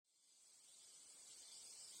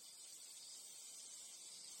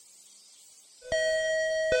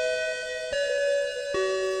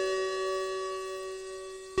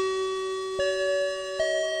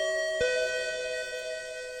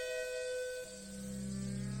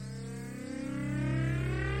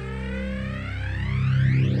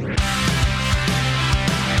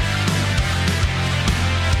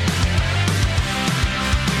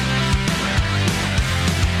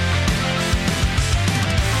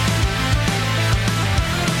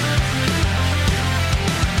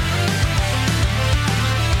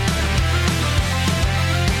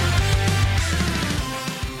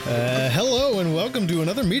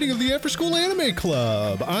After School Anime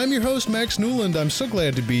Club. I'm your host, Max Newland. I'm so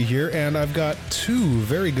glad to be here, and I've got two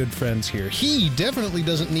very good friends here. He definitely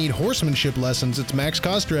doesn't need horsemanship lessons. It's Max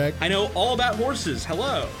Kostrak. I know all about horses.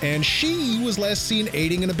 Hello. And she was last seen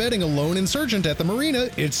aiding and abetting a lone insurgent at the marina.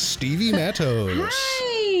 It's Stevie Matos.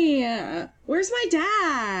 Hi! Where's my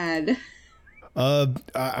dad?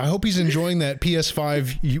 I hope he's enjoying that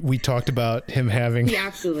PS5 we talked about him having. He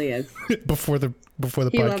absolutely is. before the He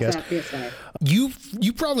podcast. loves that PS5.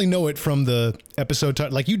 You probably know it from the episode.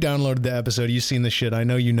 Like, you downloaded the episode. You've seen this shit. I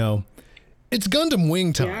know you know. It's Gundam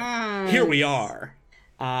Wing time. Yeah. Here we are.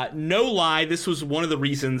 No lie, this was one of the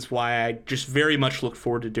reasons why I just very much looked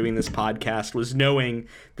forward to doing this podcast, was knowing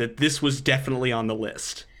that this was definitely on the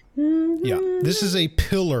list. Yeah, this is a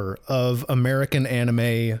pillar of American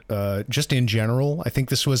anime, just in general. I think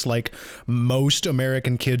this was like most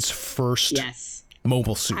American kids' first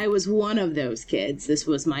mobile suit. I was one of those kids. This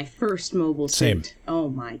was my first mobile Same. suit. Oh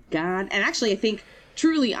my god. And actually, I think,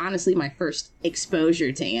 truly, honestly, my first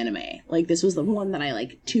exposure to anime. Like, this was the one that I,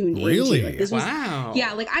 like, tuned Really? into. Like, this was, Wow.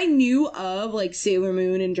 yeah, like, I knew of, like, Sailor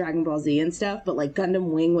Moon and Dragon Ball Z and stuff, but, like,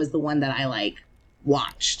 Gundam Wing was the one that I, like,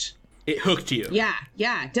 watched. It hooked you. Yeah.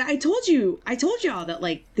 I told y'all that,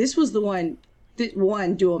 like, this was the one,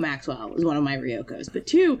 one, Dual Maxwell was one of my Ryokos, but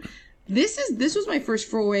two, this was my first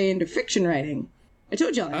foray into fiction writing. I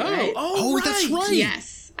told y'all that, right? Oh, right. that's right.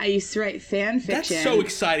 Yes. I used to write fan fiction. That's so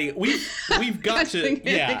exciting. We've got to,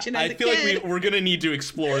 yeah, fiction as I a feel kid. like we're going to need to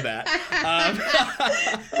explore that.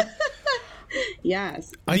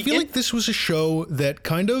 Yes. I feel like this was a show that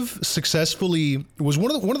kind of successfully was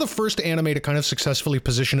one of the first anime to kind of successfully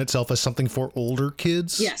position itself as something for older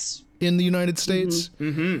kids. Yes. In the United States.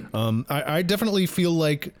 I definitely feel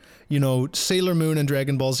like, you know, Sailor Moon and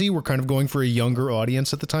Dragon Ball Z were kind of going for a younger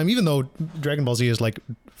audience at the time, even though Dragon Ball Z is like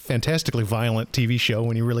fantastically violent TV show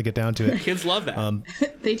when you really get down to it. Kids love that.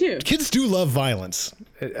 They do. Kids do love violence.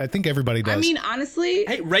 I think everybody does. I mean, honestly,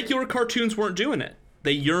 Hey, regular cartoons weren't doing it.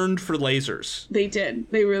 They yearned for lasers. they did.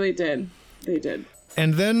 They really did. They did.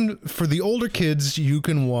 And then for the older kids, you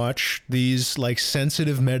can watch these like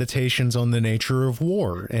sensitive meditations on the nature of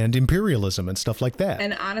war and imperialism and stuff like that.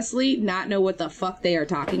 And honestly, not know what the fuck they are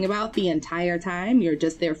talking about the entire time. You're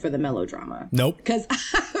just there for the melodrama. Nope. Because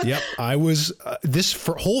Yep. I was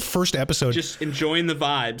whole first episode. Just enjoying the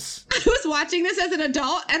vibes. I was watching this as an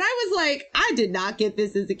adult, and I was like, I did not get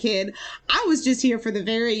this as a kid. I was just here for the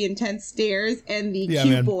very intense stares and the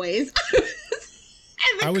cute boys.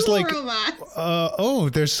 And the I was cool like,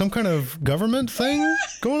 robots. There's some kind of government thing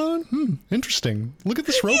going on? Interesting. Look at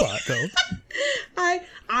this robot, though.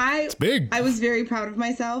 It's big. I was very proud of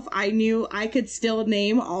myself. I knew I could still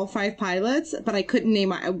name all 5 pilots, but I couldn't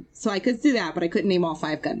name, so I could do that, but I couldn't name all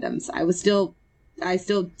 5 Gundams. I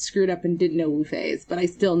still screwed up and didn't know Wu-Fei's, but I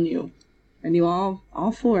still knew. I knew all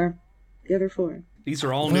 4. The other 4. These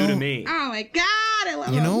are all new to me. Oh my god, I love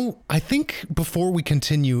them. You know, I think before we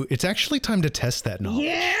continue, it's actually time to test that knowledge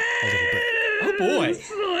a little bit. Oh boy.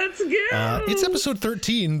 Let's go. It's episode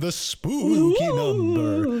 13, the spooky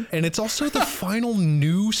number. And it's also the final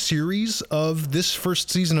new series of this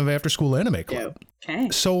first season of After School Anime Club. Okay.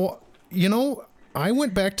 So, you know, I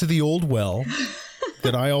went back to the old well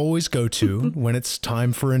that I always go to when it's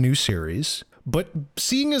time for a new series. But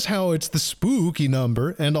seeing as how it's the spooky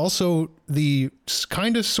number and also the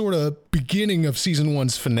kind of sort of beginning of season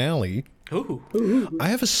 1's finale, I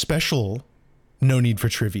have a special No Need for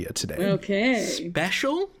Trivia today. Okay.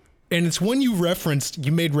 Special? And it's one you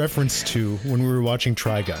made reference to when we were watching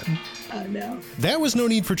Trigun. Oh no. That was No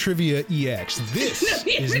Need for Trivia EX. This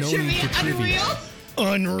is No Need for Trivia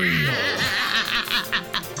Unreal.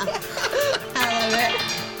 I love it.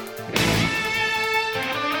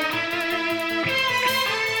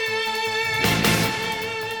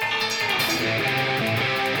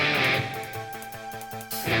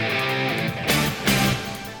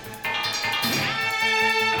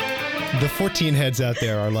 The 14 heads out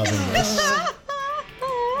there are loving this.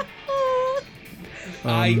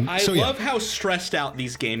 I love how stressed out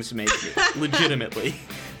these games make me. Legitimately.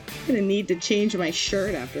 I'm gonna need to change my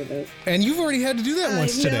shirt after this. And you've already had to do that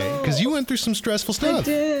once today because you went through some stressful stuff. I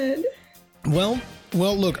did. Well,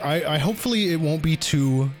 look, I hopefully it won't be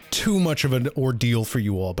too much of an ordeal for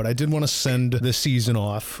you all, but I did want to send the season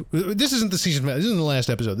off. This isn't the season. This isn't the last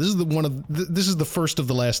episode. This is this is the first of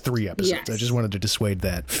the last 3 episodes. Yes. I just wanted to dissuade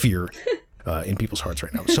that fear in people's hearts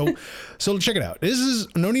right now. So check it out. This is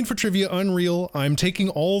No Need for Trivia Unreal. I'm taking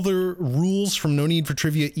all the rules from No Need for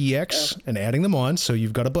Trivia EX and adding them on. So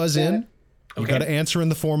you've got to buzz in. You've got to answer in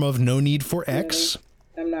the form of No Need for X.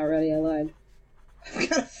 I'm not ready. I lied.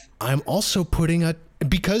 I'm also putting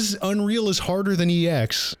because Unreal is harder than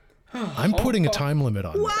EX, I'm putting a time limit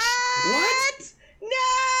on this. What? No!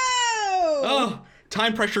 Oh,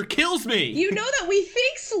 time pressure kills me. You know that we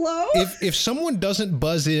think slow? If someone doesn't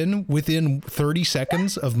buzz in within 30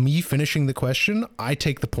 seconds of me finishing the question, I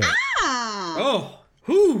take the point. Ah! Oh,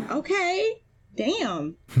 whew. Okay.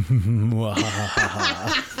 Damn.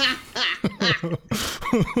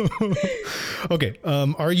 Okay,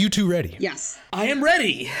 are you two ready? Yes. I am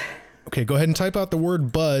ready. Okay, go ahead and type out the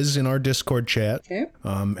word buzz in our Discord chat. Okay.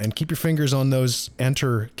 And keep your fingers on those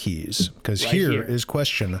enter keys, because Right here here. is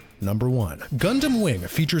question number 1. Gundam Wing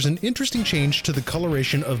features an interesting change to the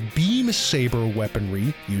coloration of beam saber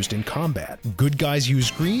weaponry used in combat. Good guys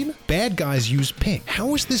use green, bad guys use pink.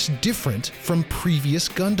 How is this different from previous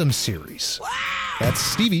Gundam series? That's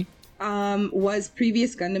Stevie. Was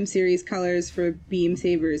previous Gundam series colors for beam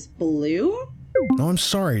sabers blue? No, I'm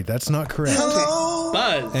sorry, that's not correct.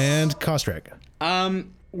 Buzz. And Kostrak.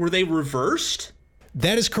 Were they reversed?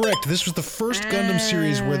 That is correct. This was the first Gundam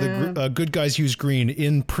series where the good guys use green.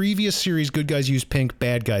 In previous series, good guys use pink,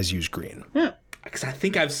 bad guys use green. Because I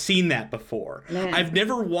think I've seen that before. Man. I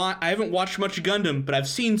haven't watched much Gundam, but I've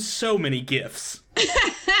seen so many GIFs.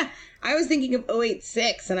 I was thinking of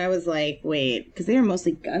 086, and I was like, wait, because they were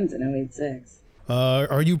mostly guns in 086.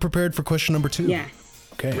 Are you prepared for question number 2? Yes.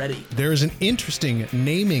 Okay. Ready. There is an interesting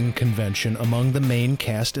naming convention among the main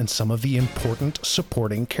cast and some of the important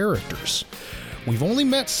supporting characters. We've only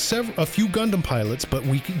met a few Gundam pilots, but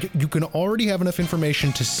you can already have enough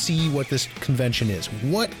information to see what this convention is.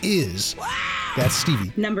 What is? That's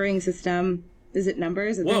Stevie. Numbering system. Is it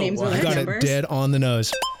numbers? Are Whoa, their names what? are like Got numbers? it dead on the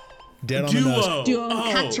nose. Dead on the nose. Duo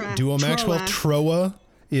Oh. Catra. Duo Maxwell. Troa. Troa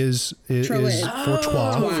is for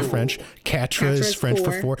trois for French. Quatre is is French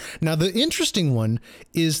for four. 4. Now the interesting one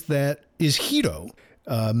is Hiro.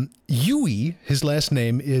 Yui, his last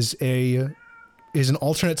name is an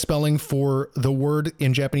alternate spelling for the word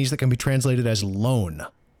in Japanese that can be translated as lone,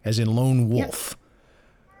 as in lone wolf,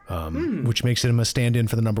 which makes him a stand-in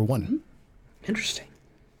for the number 1. Interesting.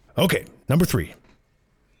 Okay, number 3.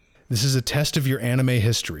 This is a test of your anime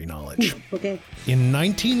history knowledge. Okay. In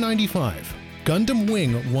 1995, Gundam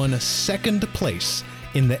Wing won 2nd place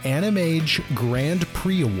in the Animage Grand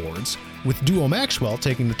Prix Awards, with Duo Maxwell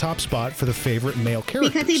taking the top spot for the favorite male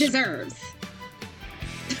characters. Because he deserves.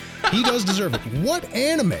 He does deserve it. What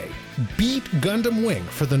anime beat Gundam Wing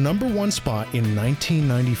for the number 1 spot in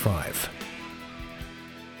 1995?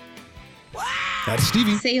 That's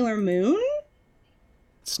Stevie. Sailor Moon?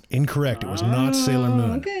 It's incorrect. It was not Sailor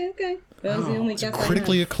Moon. Okay. That was the only guess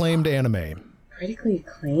Critically acclaimed anime. Critically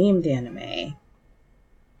acclaimed anime.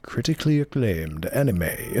 Critically acclaimed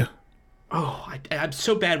anime. Oh, I'm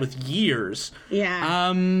so bad with years.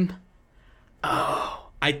 Yeah.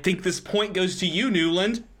 I think this point goes to you,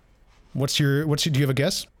 Newland. Do you have a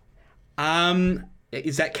guess?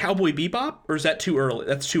 Is that Cowboy Bebop, or is that too early?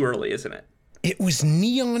 That's too early, isn't it? It was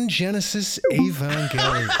Neon Genesis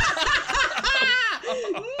Evangelion.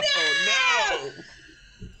 Oh, no!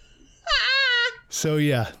 So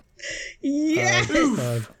yeah, Yes.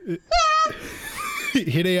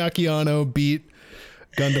 Hideaki Anno beat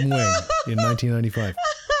Gundam Wing in 1995.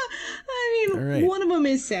 I mean, All right. one of them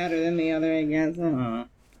is sadder than the other, I guess. I don't know.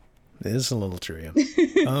 It is a little true.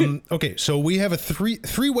 Okay, so we have a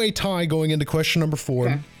three-way tie going into question number 4.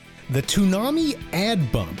 Okay. The Toonami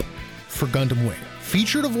ad bump for Gundam Wing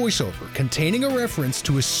featured a voiceover containing a reference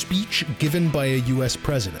to a speech given by a U.S.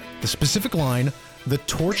 president. The specific line, "The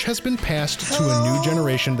torch has been passed to a new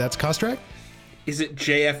generation." That's Kostrak? Is it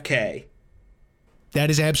JFK? That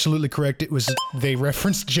is absolutely correct. They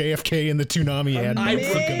referenced JFK in the Toonami ad I bump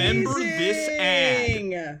for Gundam Wing. remember this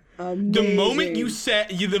ad. The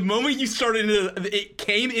moment you started, it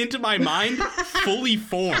came into my mind fully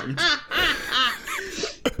formed.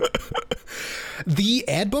 The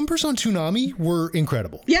ad bumpers on Toonami were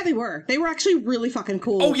incredible. Yeah, they were. They were actually really fucking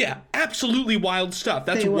cool. Oh yeah, absolutely wild stuff.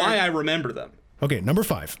 That's They were. why I remember them. Okay, number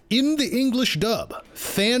 5. In the English dub,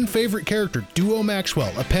 fan favorite character Duo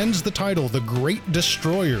Maxwell appends the title The Great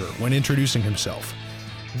Destroyer when introducing himself.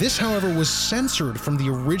 This, however, was censored from the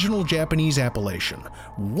original Japanese appellation.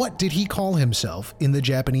 What did he call himself in the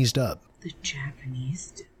Japanese dub? The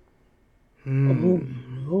Japanese. Oh,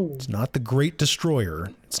 no. It's not the Great Destroyer.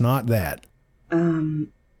 It's not that. I'm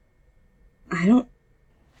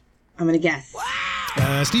gonna guess.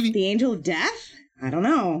 Stevie? The Angel of Death? I don't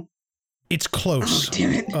know. It's close. Oh,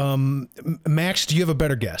 damn it. Max, do you have a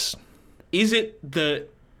better guess? Is it the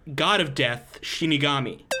God of Death,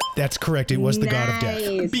 Shinigami? That's correct. It was the God of Death.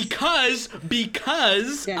 Nice.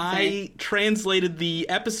 Because Yeah, I translated the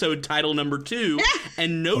episode title number 2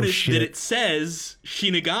 and noticed shit. that it says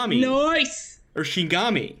Shinigami Nice. or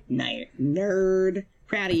Shingami. Nerd.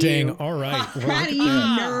 Proud of you. Dang, all right. Proud of you,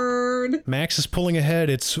 nerd. Max is pulling ahead.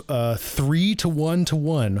 It's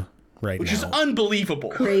 3-1 right Which now. is unbelievable.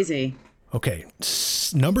 Crazy. Okay,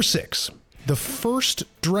 number 6. The first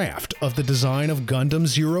draft of the design of Gundam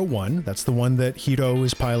 01, that's the one that Hiro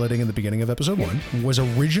is piloting in the beginning of episode 1, was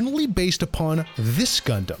originally based upon this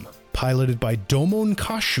Gundam, piloted by Domon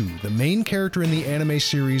Kashu, the main character in the anime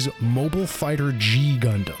series Mobile Fighter G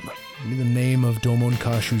Gundam. Give me the name of Domon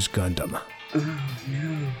Kashu's Gundam. Oh,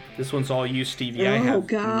 no. This one's all you, Stevie. I have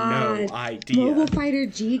God. no idea. Mobile Fighter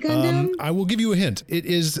G Gundam? I will give you a hint. It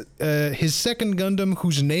is his second Gundam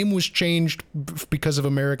whose name was changed because of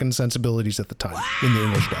American sensibilities at the time in the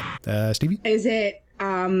English dub. Stevie? Is it,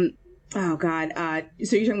 oh God.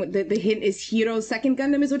 So you're talking about the hint is Hiro's second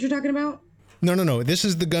Gundam is what you're talking about? No. This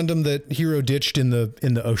is the Gundam that Hiro ditched in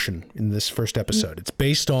the ocean in this first episode. It's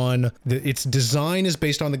based on its design is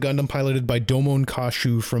based on the Gundam piloted by Domon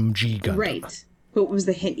Kashu from G Gundam. Right. But what was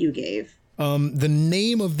the hint you gave? The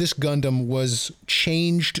name of this Gundam was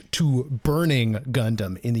changed to Burning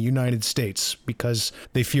Gundam in the United States because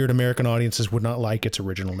they feared American audiences would not like its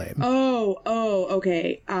original name. Oh,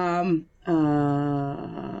 okay.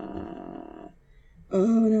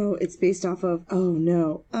 Oh no, it's based off of. Oh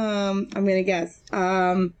no. I'm gonna guess.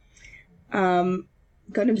 Gundam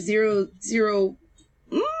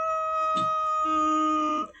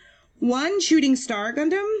 1 Shooting Star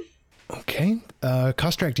Gundam. Okay.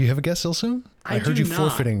 Kostrak, do you have a guess, Ilsu? I heard do you not.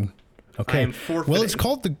 forfeiting. Okay. I am forfeiting. Well, it's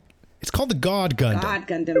called the God Gundam. God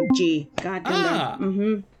Gundam G. God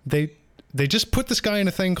Gundam. They just put this guy in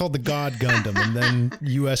a thing called the God Gundam, and then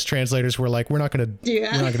U.S. translators were like, "We're not going to do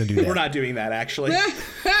that. We're not doing that, actually.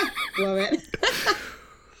 Love it.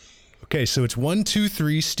 Okay, so it's 1, 2,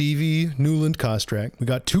 3, Stevie, Newland, Kostrak. We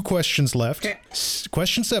got 2 questions left. Okay.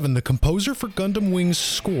 Question 7. The composer for Gundam Wing's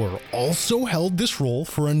score also held this role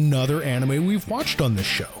for another anime we've watched on this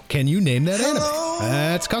show. Can you name that anime?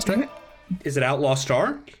 That's Kostrak. Is it Outlaw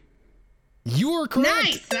Star? You are correct.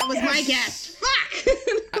 Nice. That was my guess. Fuck.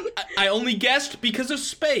 I only guessed because of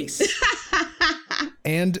space.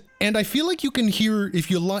 And I feel like you can hear if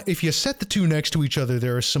you set the two next to each other,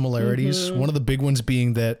 there are similarities. One of the big ones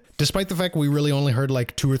being that despite the fact we really only heard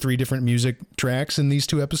like 2 or 3 different music tracks in these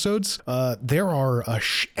 2 episodes, there are a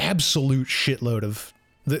absolute shitload of.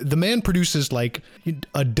 The man produces like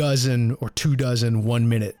a dozen or 2 dozen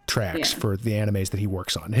 1-minute tracks for the animes that he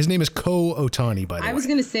works on. His name is Ko Otani, by the way. I was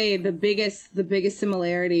gonna say the biggest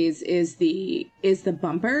similarities is the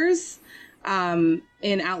bumpers in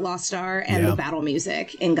Outlaw Star and the battle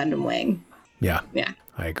music in Gundam Wing. Yeah, Yeah,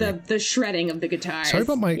 I agree. The shredding of the guitars. Sorry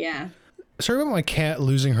about my cat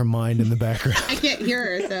losing her mind in the background. I can't hear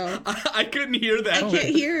her, so I couldn't hear that. I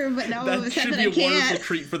can't hear her, but now all of a That should sudden be I a wonderful can't.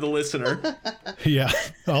 treat for the listener. Yeah,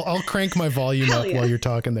 I'll crank my volume up yeah. while you're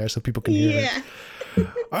talking there so people can hear it.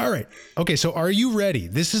 All right. Okay, so are you ready?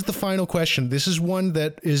 This is the final question. This is one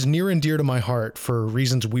that is near and dear to my heart for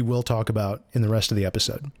reasons we will talk about in the rest of the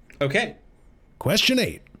episode. Okay. Question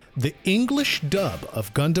 8. The English dub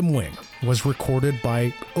of Gundam Wing was recorded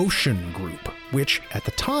by Ocean Group, which at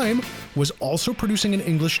the time was also producing an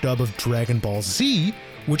English dub of Dragon Ball Z,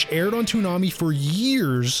 which aired on Toonami for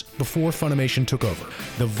years before Funimation took over.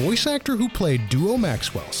 The voice actor who played Duo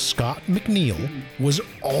Maxwell, Scott McNeil, was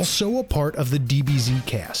also a part of the DBZ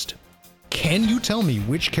cast. Can you tell me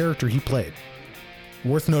which character he played?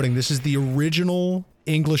 Worth noting, this is the original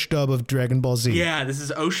English dub of Dragon Ball Z. Yeah, this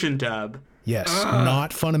is Ocean Dub. Yes,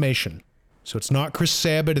 not Funimation. So it's not Chris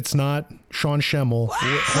Sabat, it's not Sean Schemmel.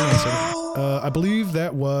 Hold on a second. I believe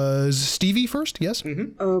that was Stevie first, yes?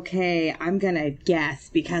 Mm-hmm. Okay, I'm gonna guess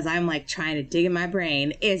because I'm like trying to dig in my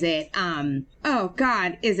brain. Is it oh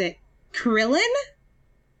god, is it Krillin?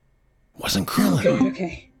 Wasn't Krillin.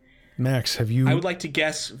 Okay. Max, have you... I would like to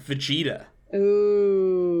guess Vegeta.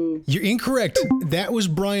 Ooh. You're incorrect. That was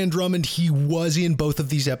Brian Drummond. He was in both of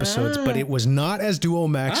these episodes, but it was not as Duo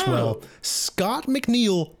Maxwell. Oh. Scott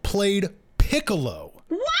McNeil played Piccolo.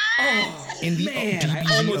 What? In the Man, I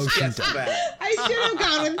DBZ almost Ocean guessed dub. that. I should have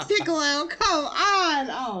gone with Piccolo. Come on.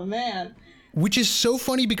 Oh man. Which is so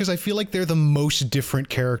funny because I feel like they're the most different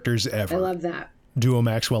characters ever. I love that. Duo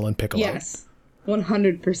Maxwell and Piccolo. Yes.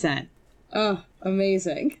 100%. Oh,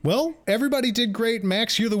 amazing. Well, everybody did great.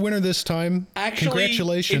 Max, you're the winner this time. Actually,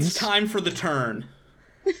 Congratulations. it's time for the turn.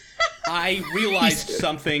 I realized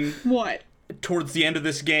something What? towards the end of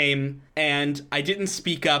this game, and I didn't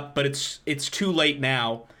speak up, but it's too late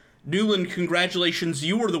now. Newland, congratulations,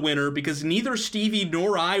 you were the winner because neither Stevie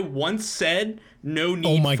nor I once said no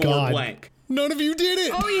need for blank. None of you did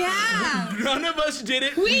it. Oh yeah. None of us did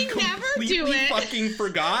it. We never do completely it. fucking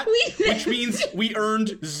forgot, We which means we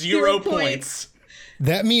earned 0 points.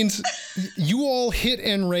 That means you all hit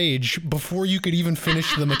and rage before you could even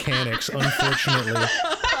finish the mechanics, unfortunately.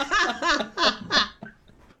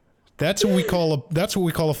 That's what we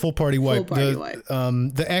call a full party wipe.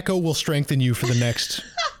 The echo will strengthen you for the next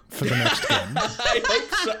game. I hope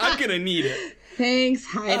so. I'm gonna need it. Thanks,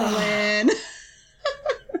 Heidelin.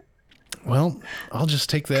 Well, I'll just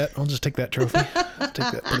take that. I'll just take that trophy.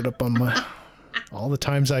 Take that, put it up on my. All the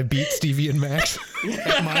times I beat Stevie and Max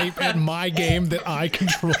at my game that I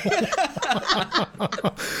control.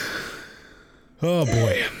 Oh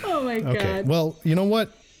boy. Oh my God. Okay. Well, you know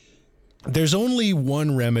what? There's only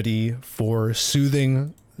one remedy for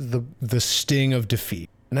soothing the sting of defeat,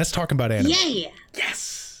 and that's talking about anime. Yeah.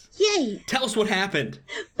 Yes. Yay. Tell us what happened.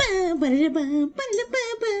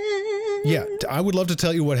 Yeah, I would love to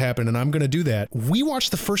tell you what happened, and I'm going to do that. We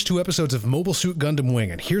watched the first 2 episodes of Mobile Suit Gundam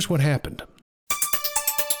Wing, and here's what happened.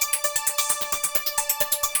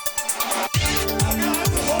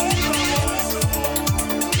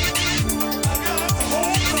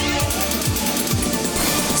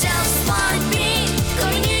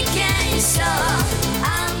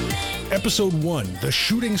 Episode 1, The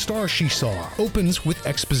Shooting Star She Saw, opens with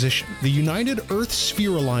exposition. The United Earth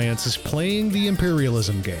Sphere Alliance is playing the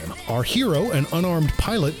imperialism game. Our hero, an unarmed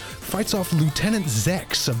pilot, fights off Lieutenant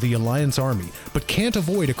Zex of the Alliance Army, but can't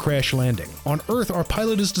avoid a crash landing. On Earth, our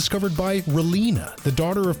pilot is discovered by Relina, the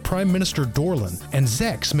daughter of Prime Minister Dorlan, and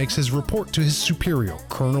Zex makes his report to his superior,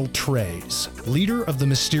 Colonel Trey's, leader of the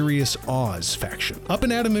mysterious Oz faction. Up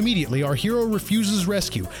and at him immediately, our hero refuses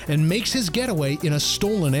rescue and makes his getaway in a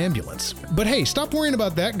stolen ambulance. But hey, stop worrying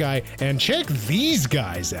about that guy and check these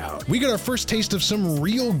guys out. We get our first taste of some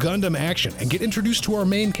real Gundam action and get introduced to our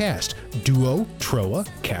main cast, Duo, Troa,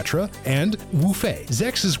 Catra, and Wu Fei.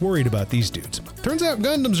 Zex is worried about these dudes. Turns out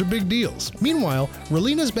Gundams are big deals. Meanwhile,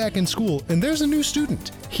 Relina's back in school and there's a new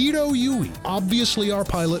student, Hiro Yui, obviously our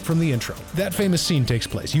pilot from the intro. That famous scene takes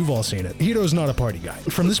place. You've all seen it. Hiro's not a party guy.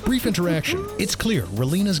 From this brief interaction, it's clear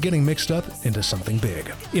Relina's getting mixed up into something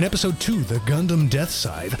big. In episode 2, The Gundam Death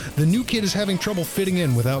Scythe, the new kid is having trouble fitting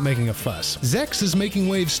in without making a fuss. Zex is making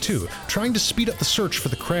waves too, trying to speed up the search for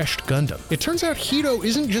the crashed Gundam. It turns out Hiro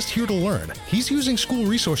isn't just here to learn. He's using school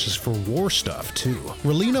resources for war stuff too.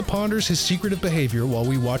 Relina ponders his secretive behavior while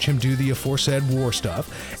we watch him do the aforesaid war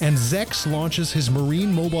stuff, and Zex launches his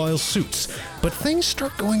marine mobile suits. But things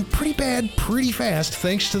start going pretty bad pretty fast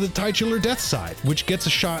thanks to the titular Death Scythe, which gets a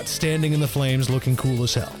shot standing in the flames looking cool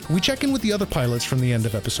as hell. We check in with the other pilots from the end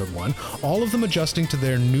of episode 1, all of them adjusting to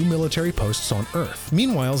their new military posts on Earth.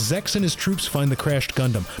 Meanwhile, Zex and his troops find the crashed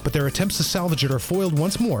Gundam, but their attempts to salvage it are foiled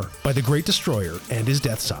once more by the Great Destroyer and his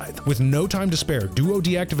Death Scythe. With no time to spare, Duo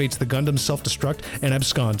deactivates the Gundam's self-destruct and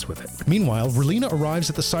absconds with it. Meanwhile, Relina arrives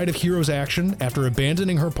at the site of Hiro's action after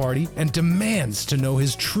abandoning her party and demands to know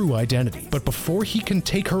his true identity. But before he can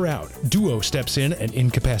take her out, Duo steps in and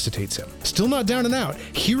incapacitates him. Still not down and out,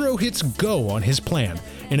 Hiro hits go on his plan,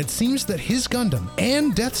 and it seems that his Gundam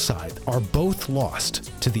and Death Scythe are both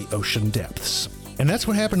lost to the ocean depths. And that's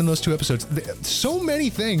what happened in those 2 episodes. So many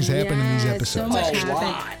things happen in these episodes. So much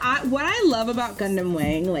happened. What I love about Gundam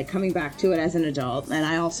Wing, like coming back to it as an adult, and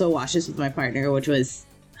I also watched this with my partner, which was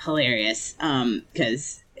hilarious,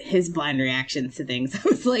 because his blind reactions to things, I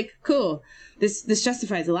was like, cool. This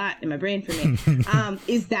justifies a lot in my brain for me.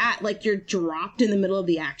 Is that like you're dropped in the middle of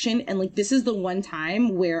the action, and like this is the one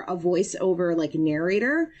time where a voiceover like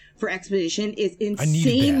narrator for exposition is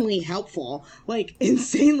insanely helpful. Like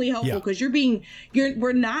insanely helpful because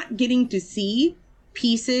we're not getting to see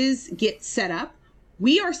pieces get set up.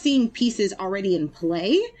 We are seeing pieces already in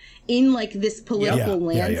play in like this political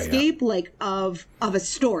landscape, like of a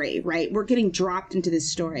story, right? We're getting dropped into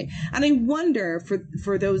this story. And I wonder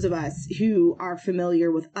for those of us who are familiar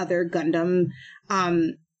with other Gundam,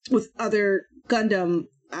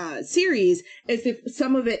 series, is if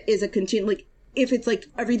some of it is a like, if it's like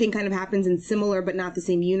everything kind of happens in similar but not the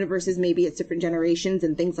same universes, maybe it's different generations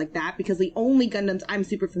and things like that, because the only Gundams I'm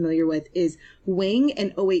super familiar with is Wing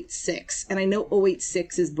and 086, and I know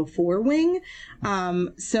 086 is before Wing,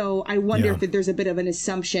 so I wonder if there's a bit of an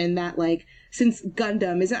assumption that like since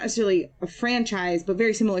Gundam is not necessarily a franchise but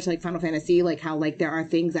very similar to like Final Fantasy, like how like there are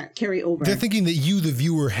things that carry over. They're thinking that you, the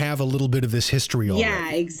viewer, have a little bit of this history already.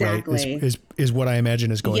 Yeah, exactly. Right? Is what I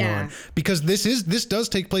imagine is going on, because this does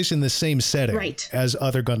take place in the same setting as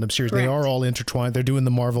other Gundam series. They are all intertwined. They're doing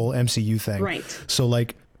the Marvel MCU thing. Right. So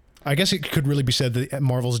like, I guess it could really be said that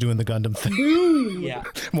Marvel's doing the Gundam thing. Yeah.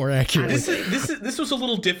 More accurately. This was a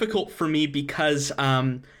little difficult for me because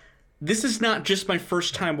this is not just my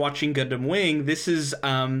first time watching Gundam Wing. This is,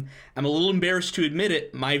 I'm a little embarrassed to admit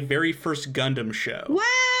it, my very first Gundam show.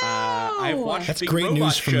 Wow! I've watched That's big great robot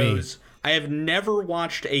news for shows me. I have never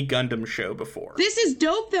watched a Gundam show before. This is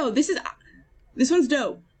dope, though. This one's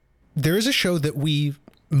dope. There is a show that we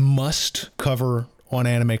must cover on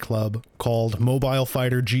Anime Club called Mobile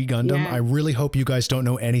Fighter G Gundam. Yeah. I really hope you guys don't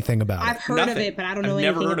know anything about I've it. heard of Nothing. it, but I don't know I've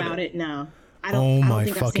never anything heard of about it. it. No. I Oh don't my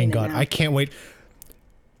think I've fucking seen it god! now. I can't wait.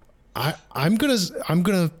 I'm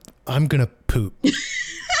gonna poop.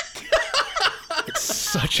 It's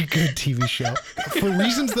such a good TV show for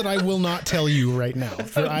reasons that I will not tell you right now.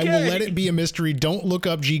 I will let it be a mystery. Don't look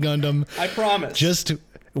up G Gundam. I promise. Just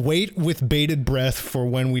wait with bated breath for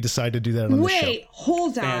when we decide to do that on the show. Wait,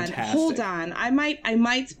 hold on. I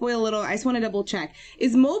might spoil a little. I just want to double check.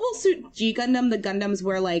 Is Mobile Suit G Gundam the Gundams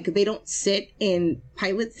where like they don't sit in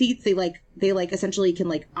pilot seats? They essentially can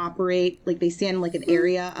like operate, like they stand in like an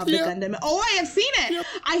area of the Gundam. Oh, I have seen it. Yep.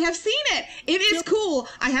 I have seen it. It is cool.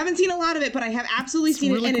 I haven't seen a lot of it, but I have absolutely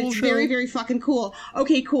seen really it, and cool it's show. very, very fucking cool.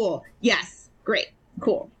 Okay, cool. Yes, great,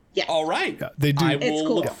 cool. Yes. All right. Yeah, they do. I It's will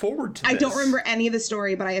cool. look forward to this. I don't remember any of the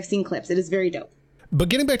story, but I have seen clips. It is very dope. But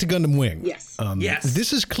getting back to Gundam Wing. Yes. Yes.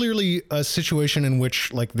 This is clearly a situation in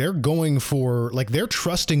which like they're going for like they're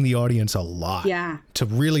trusting the audience a lot. Yeah. To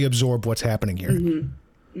really absorb what's happening here.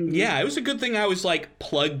 Yeah, it was a good thing I was like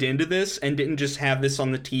plugged into this and didn't just have this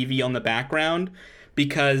on the TV on the background,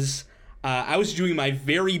 because I was doing my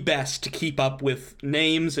very best to keep up with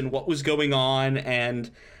names and what was going on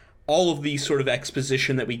and all of the sort of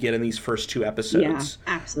exposition that we get in these first two episodes.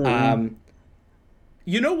 Yeah, absolutely.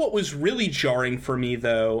 You know what was really jarring for me,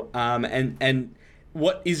 though, and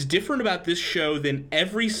what is different about this show than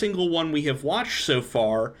every single one we have watched so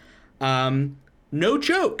far, no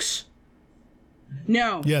jokes.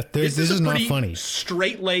 No. Yeah, this is not funny.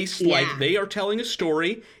 Straight-laced, Yeah. like they are telling a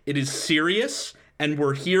story. It is serious, and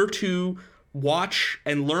we're here to watch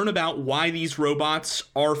and learn about why these robots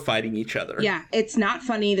are fighting each other. Yeah, it's not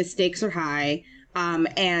funny. The stakes are high,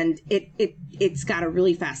 and it's got a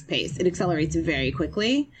really fast pace. It accelerates very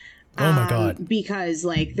quickly. Oh my god! Because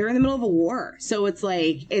like they're in the middle of a war, so it's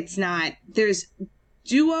like it's not. There's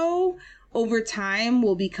duo over time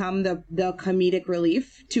will become the comedic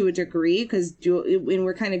relief to a degree, because and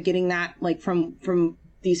we're kind of getting that like from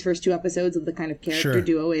these first two episodes of the kind of character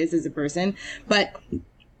duo is as a person, but.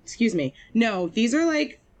 Excuse me. No, these are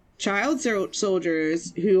like child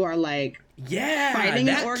soldiers who are like fighting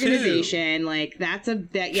an organization. Too. Like that's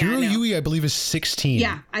Hiro Yui, I believe, is 16.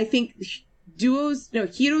 Yeah, I think Hiro's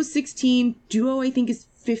 16. Duo, I think, is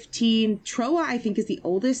 15. Troa, I think, is the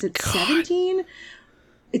oldest. It's 17.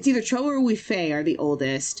 It's either Troa or Wifei are the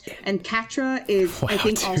oldest, and Katra is I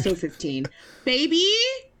think also 15. Baby.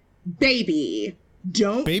 Babies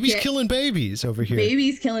killing babies over here.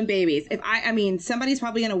 Babies killing babies. If I mean, somebody's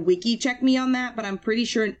probably gonna wiki check me on that, but I'm pretty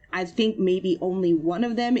sure. I think maybe only one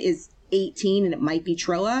of them is 18, and it might be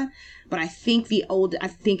Troa. But I think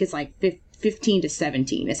it's like 15 to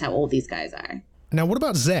 17 is how old these guys are. Now, what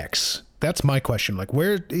about Zex? That's my question. Like,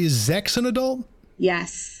 where is Zex an adult?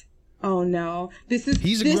 Yes. Oh no!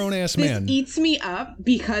 He's a grown-ass man. This eats me up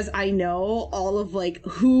because I know all of like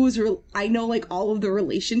all of the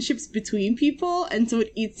relationships between people, and so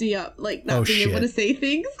it eats me up like not being able to say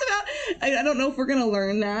things about. I don't know if we're gonna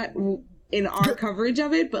learn that in our coverage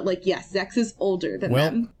of it, but like yes, Zex is older than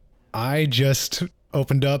them. I just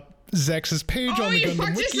opened up Zex's page on the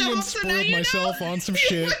Gundam Wiki and so spoiled myself on some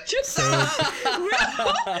shit. So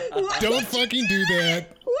don't fucking do that.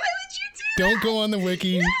 Why would you do Don't go on the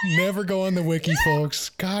wiki. Never go on the wiki, folks.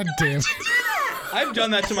 God damn it. I've done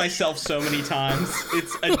that to myself so many times.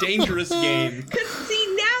 It's a dangerous game.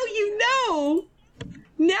 See, now you know.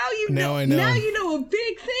 Now I know. Now you know a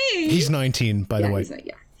big thing. He's 19, by the way.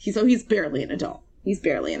 He's barely an adult.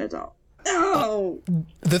 Oh.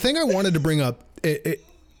 The thing I wanted to bring up,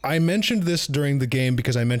 I mentioned this during the game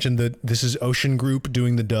because I mentioned that this is Ocean Group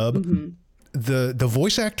doing the dub. Mm-hmm. The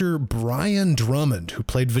voice actor Brian Drummond, who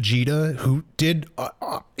played Vegeta, who did,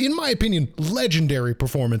 in my opinion, legendary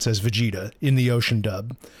performance as Vegeta in the Ocean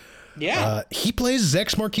dub. Yeah. He plays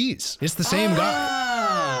Zex Marquise. It's the same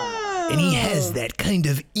guy. And he has that kind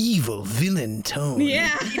of evil villain tone. Yeah.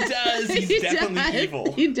 He does. He's definitely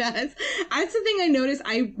evil. He does. That's the thing I noticed.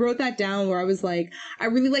 I wrote that down where I was like, I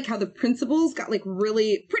really like how the principals got like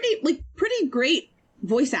really pretty great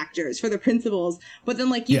voice actors for the principals, but then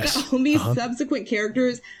like you got all these subsequent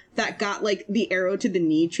characters that got like the arrow to the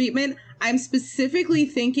knee treatment. I'm specifically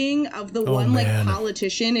thinking of the one like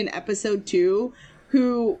politician in episode 2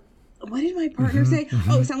 who, what did my partner say?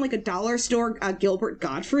 Oh, sound like a dollar store Gilbert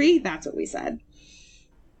Godfrey. That's what we said.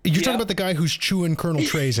 You're talking about the guy who's chewing Colonel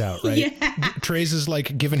Trey's out, right? Trey's is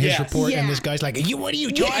like giving his report, and this guy's like, what are you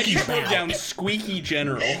talking about? I wrote down Squeaky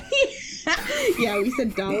General. Yeah, we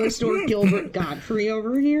said dollar store Gilbert Godfrey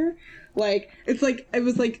over here. Like, it's like, it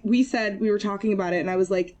was like, we were talking about it, and I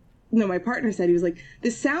was like, no, my partner said, he was like,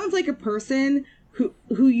 this sounds like a person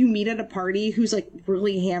who you meet at a party who's like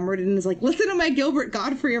really hammered and is like, listen to my Gilbert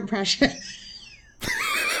Godfrey impression.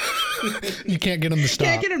 You can't get him to stop.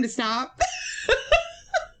 Can't get him to stop.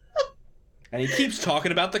 And he keeps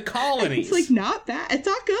talking about the colonies. It's like, not bad. It's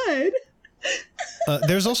not good.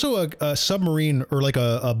 There's also a submarine or like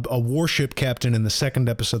a warship captain in the second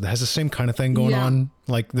episode that has the same kind of thing going on.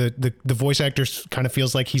 Like the voice actor kind of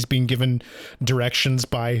feels like he's being given directions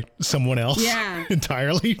by someone else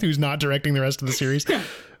entirely, who's not directing the rest of the series.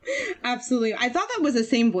 Absolutely. I thought that was the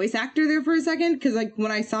same voice actor there for a second, because like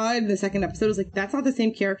when I saw it in the second episode, I was like, that's not the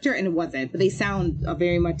same character, and it wasn't. But they sound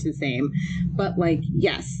very much the same. But like,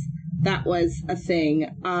 yes, that was a thing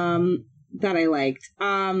that I liked.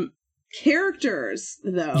 Characters,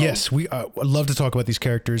 though. Yes, we love to talk about these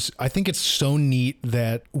characters. I think it's so neat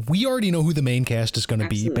that we already know who the main cast is going to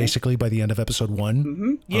be, basically, by the end of episode 1.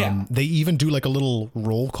 Mm-hmm. Yeah. They even do like a little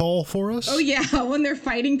roll call for us. Oh, yeah, when they're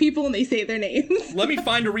fighting people and they say their names. Let me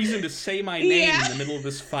find a reason to say my name in the middle of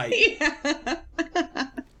this fight. Yeah.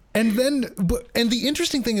 And the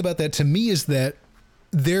interesting thing about that to me is that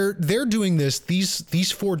they're doing this.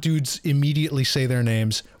 These 4 dudes immediately say their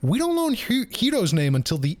names. We don't learn Hiro's name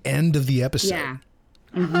until the end of the episode. Yeah.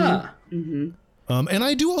 Mm-hmm. Mm-hmm. And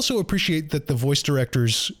I do also appreciate that the voice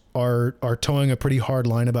directors are towing a pretty hard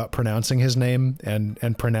line about pronouncing his name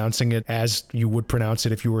and pronouncing it as you would pronounce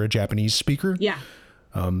it if you were a Japanese speaker. Yeah.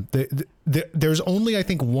 There's only, I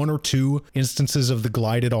think, 1 or 2 instances of the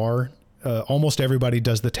glided R. Almost everybody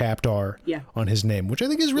does the tapped R on his name, which I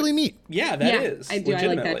think is really neat. Yeah, that is. I do. I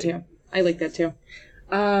like that too.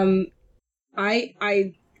 How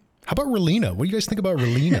about Relina? What do you guys think about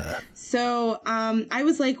Relina? So, I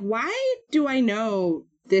was like, why do I know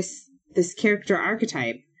this character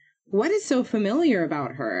archetype? What is so familiar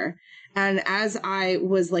about her? And as I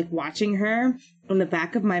was like watching her, on the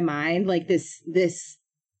back of my mind, like this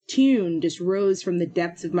tune just rose from the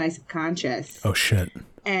depths of my subconscious. Oh shit.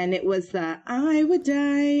 And it was the, I would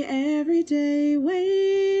die every day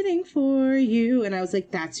waiting for you. And I was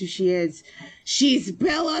like, that's who she is. She's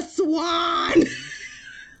Bella Swan.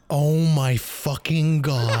 Oh my fucking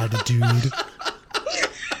God, dude.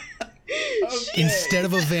 Okay. Instead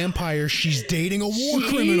of a vampire, she's dating a war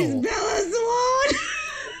criminal. Bella Swan.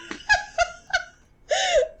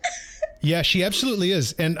 Yeah, she absolutely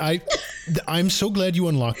is. And I'm so glad you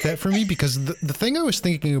unlocked that for me, because the thing I was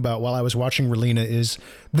thinking about while I was watching Relina is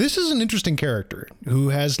this is an interesting character who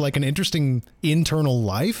has like an interesting internal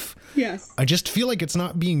life. Yes. I just feel like it's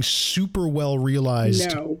not being super well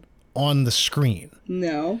realized on the screen.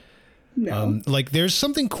 No. Like there's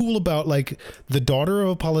something cool about like the daughter of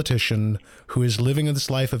a politician who is living in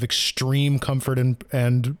this life of extreme comfort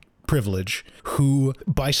and privilege, who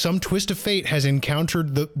by some twist of fate has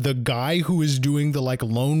encountered the guy who is doing the like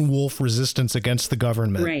lone wolf resistance against the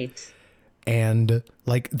government. Right. And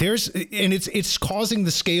like it's causing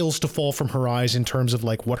the scales to fall from her eyes in terms of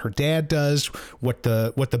like what her dad does, what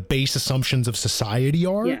the base assumptions of society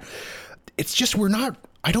are. Yeah. It's just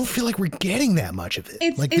I don't feel like we're getting that much of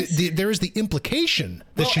it. There is the implication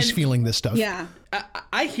that she's feeling this stuff. Yeah.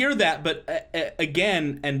 I hear that, but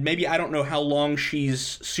again, and maybe I don't know how long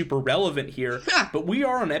she's super relevant here, but we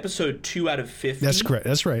are on episode 2 out of 50. That's correct.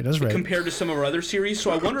 That's right. Compared to some of our other series,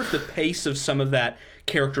 so I wonder if the pace of some of that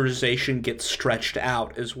characterization gets stretched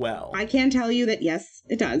out as well. I can tell you that yes,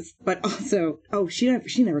 it does, but also,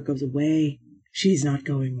 she never goes away. She's not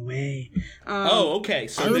going away. Okay.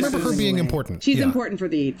 So I remember her being important. She's important for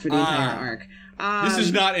the entire arc. This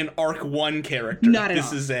is not an arc 1 character. Not at all.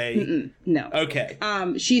 This is a no. Okay.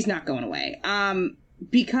 She's not going away.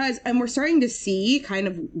 Because we're starting to see kind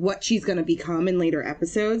of what she's going to become in later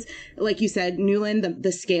episodes. Like you said, Newland,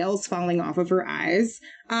 the scales falling off of her eyes.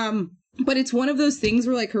 But it's one of those things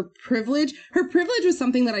where like her privilege was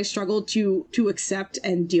something that I struggled to accept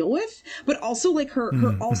and deal with, but also like her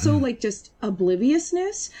also like just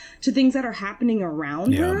obliviousness to things that are happening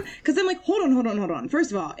around her. Cause I'm like, hold on.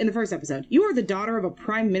 First of all, in the first episode, you are the daughter of a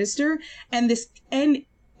prime minister and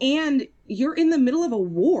you're in the middle of a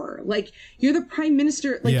war. Like you're the prime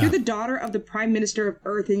minister, you're the daughter of the prime minister of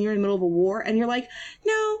Earth and you're in the middle of a war and you're like,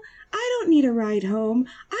 no, I don't need a ride home.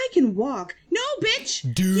 I can walk. No, bitch.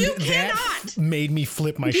 Dude, you cannot. That made me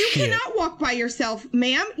flip my shit. You cannot walk by yourself,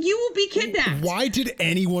 ma'am. You will be kidnapped. Why did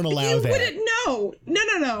anyone allow that? You wouldn't know.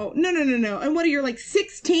 No. And what are you, like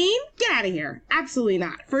 16? Get out of here. Absolutely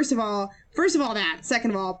not. First of all that.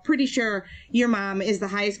 Second of all, pretty sure your mom is the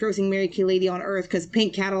highest grossing Mary Kay lady on earth because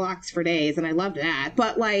pink Cadillacs for days, and I loved that.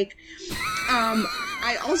 But like,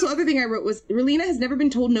 other thing I wrote was Relina has never been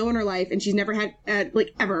told no in her life, and she's never had,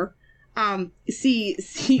 ever. See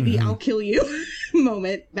the "I'll kill you"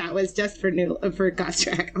 moment. That was just for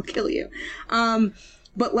Gostrak. I'll kill you.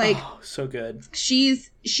 But like, so good.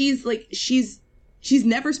 She's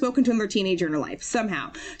never spoken to another teenager in her life.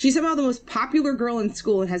 Somehow she's the most popular girl in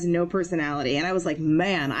school and has no personality. And I was like,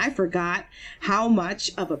 man, I forgot how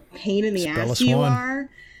much of a pain in the ass you are.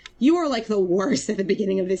 You are like the worst at the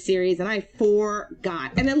beginning of this series, and I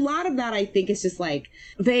forgot. And a lot of that, I think, is just like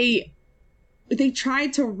they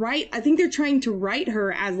tried to write. I think they're trying to write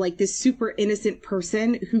her as like this super innocent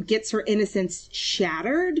person who gets her innocence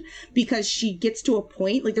shattered because she gets to a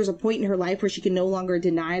point, like there's a point in her life where she can no longer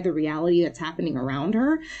deny the reality that's happening around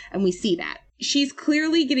her, and we see that she's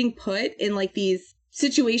clearly getting put in like these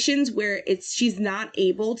situations where she's not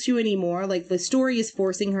able to anymore. Like the story is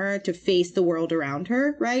forcing her to face the world around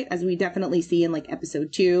her, right? As we definitely see in like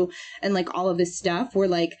episode 2 and like all of this stuff where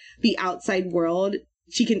like the outside world,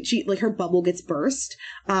 she like her bubble gets burst.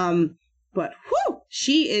 But whew,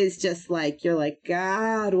 she is just like, you're like,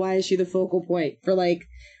 God, why is she the focal point for like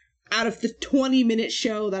out of the 20-minute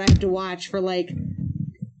show that I have to watch for like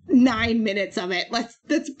 9 minutes of it?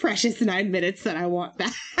 That's precious 9 minutes that I want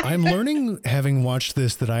back. I'm learning, having watched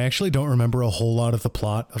this, that I actually don't remember a whole lot of the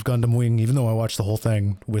plot of Gundam Wing, even though I watched the whole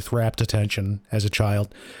thing with rapt attention as a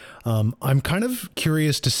child. I'm kind of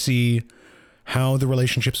curious to see how the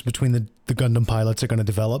relationships between the Gundam pilots are going to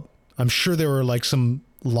develop. I'm sure there are like some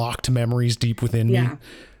locked memories deep within me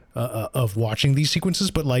of watching these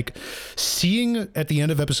sequences, but like seeing at the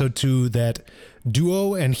end of episode 2 that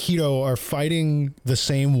Duo and Hiro are fighting the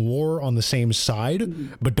same war on the same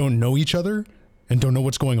side, but don't know each other and don't know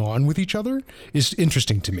what's going on with each other is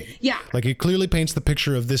interesting to me. Yeah. Like it clearly paints the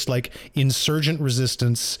picture of this like insurgent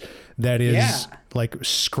resistance that is like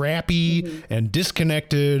scrappy and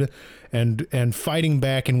disconnected and fighting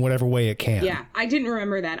back in whatever way it can. Yeah, I didn't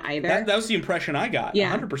remember that either. That was the impression I got.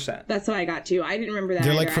 Yeah, 100%. That's what I got too. I didn't remember that.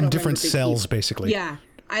 They're either. like from different cells, basically. Yeah.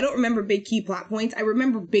 I don't remember big key plot points. I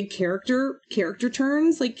remember big character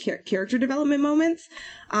turns, like character development moments.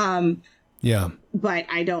 Yeah. But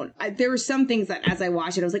I don't. There were some things that as I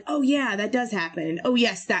watched it, I was like, oh yeah, that does happen. And oh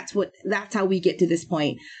yes, that's how we get to this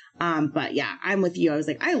point. But yeah, I'm with you. I was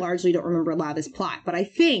like, I largely don't remember a lot of this plot, but I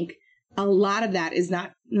think a lot of that is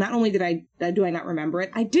not only do I not remember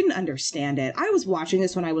it, I didn't understand it. I was watching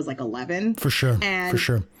this when I was like 11. For sure. And for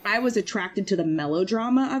sure. I was attracted to the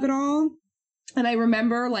melodrama of it all. And I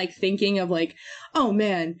remember like thinking of like, oh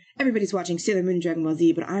man, everybody's watching Sailor Moon and Dragon Ball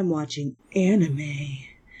Z, but I'm watching anime.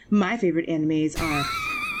 My favorite animes are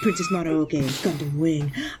Princess Mononoke, Gundam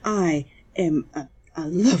Wing. I am a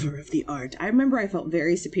lover of the art. I remember I felt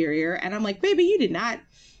very superior, and I'm like, baby, you did not.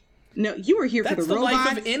 No, you were here for the robots. That's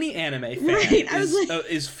the life of any anime fan. Right. I was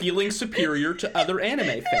is feeling superior to other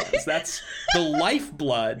anime fans. That's the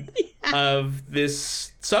lifeblood of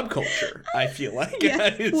this subculture, I feel like.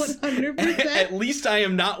 Yes, 100%. At least I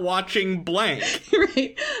am not watching blank.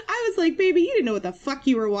 Right. I was like, baby, you didn't know what the fuck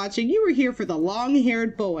you were watching. You were here for the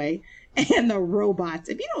long-haired boy and the robots.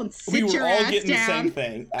 If you don't sit your ass down. We were all getting the same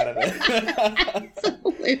thing out of it.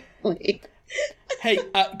 Absolutely. Hey,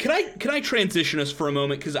 can I transition us for a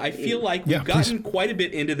moment, because I feel like we've gotten quite a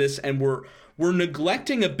bit into this and we're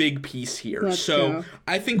neglecting a big piece here. Let's go.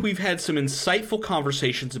 I think we've had some insightful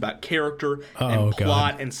conversations about character and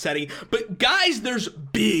plot and setting. But guys, there's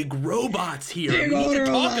big robots here. We need to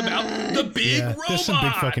talk about the big robots. There's some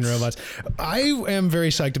big fucking robots. I am very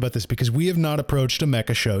psyched about this because we have not approached a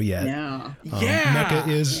mecha show yet. No. Mecha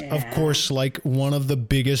is, of course, like one of the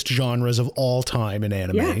biggest genres of all time in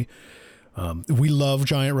anime. Yeah. We love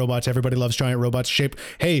giant robots. Everybody loves giant robots shaped.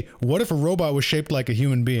 Hey, what if a robot was shaped like a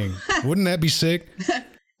human being? Wouldn't that be sick?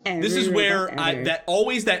 This is where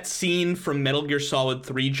that scene from Metal Gear Solid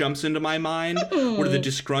 3 jumps into my mind, where the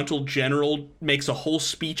disgruntled general makes a whole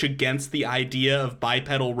speech against the idea of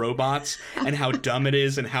bipedal robots and how dumb it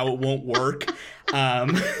is and how it won't work,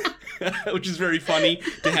 which is very funny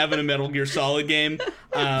to have in a Metal Gear Solid game.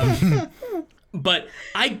 But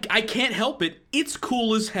I can't help it. It's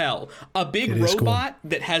cool as hell. A big robot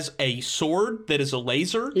that has a sword that is a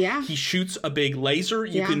laser. Yeah. He shoots a big laser.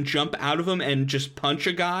 You can jump out of him and just punch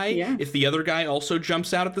a guy if the other guy also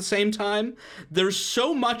jumps out at the same time. There's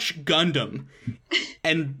so much Gundam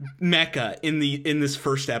and mecha in this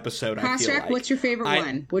first episode, I feel like. What's your favorite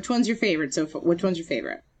one? Which one's your favorite so far? Which one's your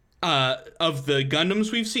favorite? Of the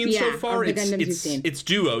Gundams we've seen so far, it's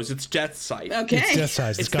Duos. It's Death Sight. Okay. It's Death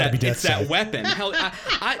Sight. It's gotta be Death Sight. It's that weapon. Hell,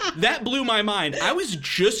 that blew my mind. I was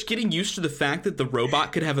just getting used to the fact that the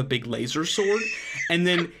robot could have a big laser sword, and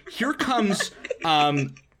then here comes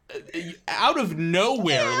out of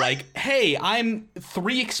nowhere, like, hey, I'm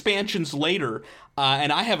 3 expansions later,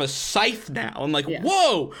 and I have a scythe now. I'm like,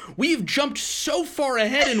 whoa, we've jumped so far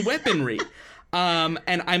ahead in weaponry. And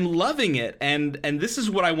I'm loving it, and this is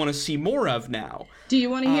what I want to see more of now. Do you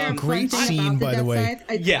want to hear a great fun thing scene, about the by the Death way.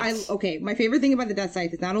 Scythe? Yes. Okay, my favorite thing about the Death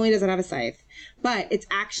Scythe is not only does it have a scythe, but it's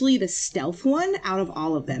actually the stealth one out of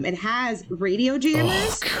all of them. It has radio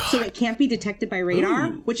jammers, so it can't be detected by radar,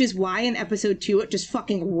 which is why in episode 2 it just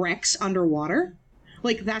fucking wrecks underwater.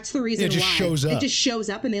 Like, that's the reason why. It just shows up. It just shows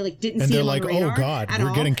up, and they like didn't And see they're him like, on radar oh god, at we're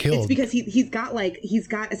all. getting killed. It's because he's got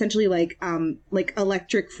essentially like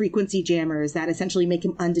electric frequency jammers that essentially make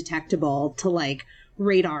him undetectable to like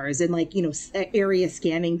radars and like, you know, area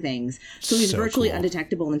scanning things. So he's virtually cool.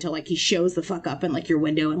 undetectable until like he shows the fuck up in like your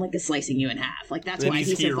window and like is slicing you in half. Like that's Then why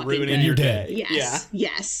he's here so fucking ruining good. your dead. day. Yes.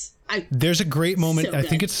 Yes. There's a great moment, So I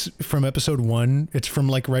think good. it's from episode 1. It's from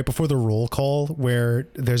like right before the roll call where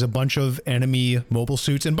there's a bunch of enemy mobile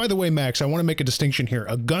suits. And by the way, Max, I want to make a distinction here.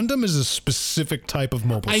 A Gundam is a specific type of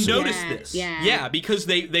mobile I suit. noticed Yeah, this. yeah. Yeah, because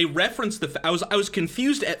they referenced I was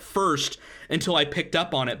confused at first until I picked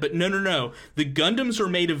up on it, but no. The Gundams are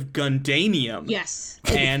made of Gundanium. Yes.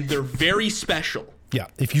 And they're very special. Yeah,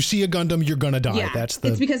 if you see a Gundam, you're gonna die. Yeah. That's the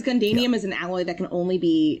It's because Gundanium is an alloy that can only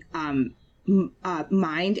be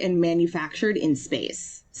mined and manufactured in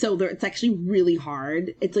space. So it's actually really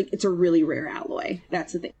hard. It's like it's a really rare alloy.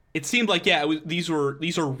 That's the thing. It seemed like these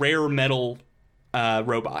are rare metal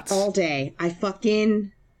robots. All day.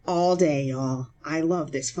 All day, y'all. I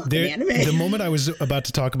love this fucking anime. The moment I was about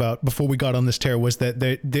to talk about before we got on this tear was that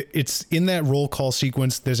it's in that roll call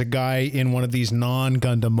sequence. There's a guy in one of these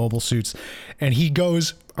non-Gundam mobile suits, and he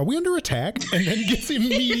goes, "Are we under attack?" And then gets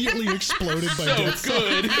immediately exploded by So death.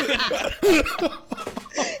 good.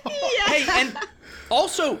 Hey, and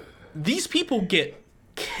also these people get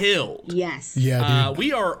killed. Yes. Yeah, dude.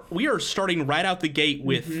 We are starting right out the gate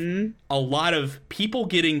with a lot of people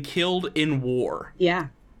getting killed in war. Yeah.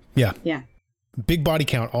 Yeah. Yeah. Big body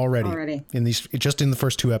count already. In these, just in the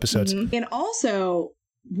first 2 episodes. And also,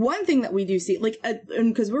 one thing that we do see, like,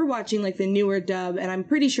 because we're watching like the newer dub, and I'm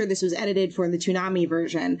pretty sure this was edited for the Toonami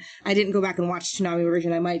version. I didn't go back and watch the Toonami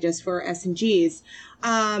version. I might just for S&Gs.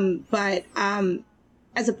 But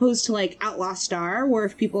as opposed to like Outlaw Star, where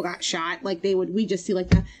if people got shot, like we just see like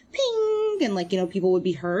the ping, and like, you know, people would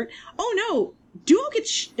be hurt. Oh no,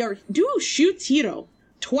 Duo shoots Hiro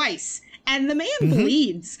twice. And the man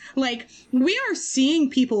bleeds. Like, we are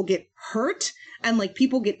seeing people get hurt and, like,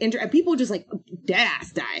 people get injured. And people just, like,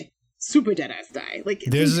 dead-ass die. Super dead-ass die. Like,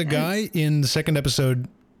 There's a guy in the second episode.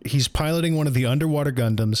 He's piloting one of the underwater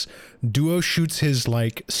Gundams. Duo shoots his,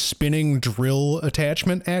 like, spinning drill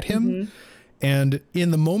attachment at him. And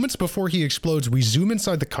in the moments before he explodes, we zoom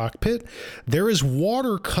inside the cockpit. There is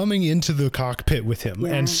water coming into the cockpit with him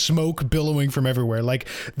and smoke billowing from everywhere. Like,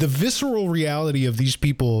 the visceral reality of these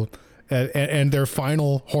people and their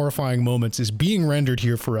final horrifying moments is being rendered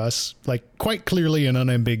here for us, like, quite clearly and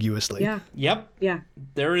unambiguously. Yeah. Yep. Yeah.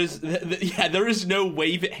 There is no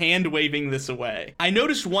hand waving this away. I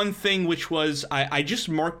noticed one thing, which was I just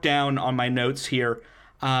marked down on my notes here.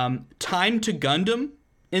 Time to Gundam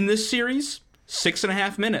in this series,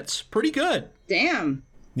 6.5 minutes. Pretty good. Damn.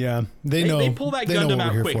 Yeah, they know. They pull that they know Gundam what out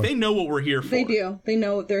we're here quick. for. They know what we're here for. They do. They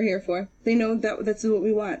know what they're here for. They know that's what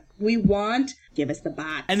we want. We want, give us the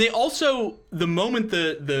bot. And they also, the moment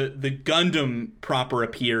the Gundam proper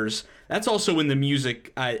appears, that's also in the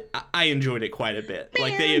music. I enjoyed it quite a bit.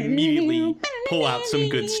 Like, they immediately pull out some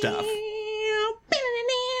good stuff.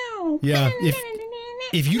 Yeah,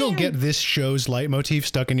 if you don't get this show's leitmotif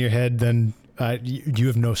stuck in your head, then you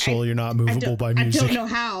have no soul. You're not movable by music. I don't know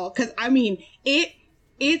how, because, I mean,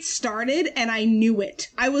 it started and I knew it.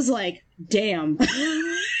 I was like, damn.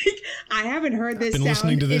 I haven't heard this Been sound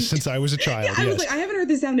listening to this since I was a child. Yeah, I was like, I haven't heard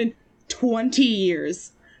this sound in 20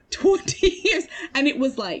 years. 20 years. And it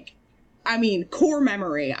was like, I mean, core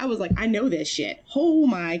memory. I was like, I know this shit. Oh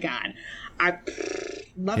my God.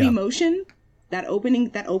 Love Emotion. That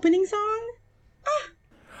opening song.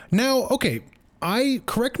 Now, okay,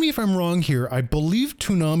 correct me if I'm wrong here. I believe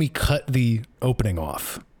Toonami cut the opening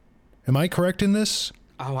off. Am I correct in this?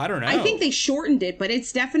 Oh, I don't know. I think they shortened it, but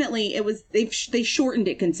it's definitely they shortened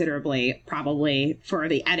it considerably, probably for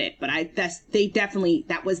the edit. But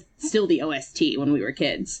that was still the OST when we were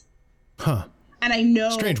kids. Huh. And I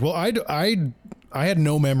know Strange. Well, I had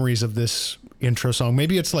no memories of this intro song.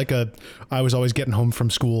 Maybe it's like I was always getting home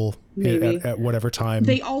from school Maybe. at whatever time.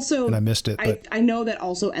 They also, and I missed it. But I know that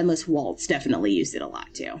also Endless Waltz definitely used it a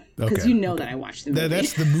lot too. Because Okay, you know that I watched the movie.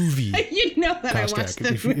 that's the movie. You know that I Kostak. watched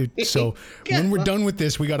the movie. So when we're done with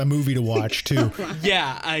this, we got a movie to watch too.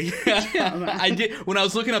 Yeah, I did. When I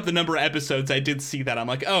was looking up the number of episodes, I did see that. I'm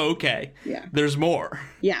like, oh, okay. Yeah. There's more.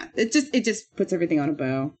 Yeah, it just puts everything on a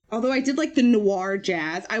bow. Although I did like the noir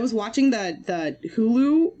jazz. I was watching the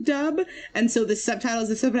Hulu dub, and so the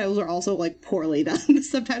subtitles are also like poorly done. The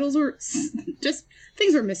subtitles were just,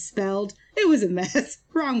 things were misspelled. It was a mess.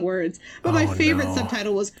 Wrong words. But my favorite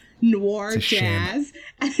subtitle was noir jazz,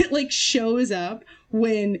 and it like shows up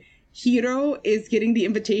when Hiro is getting the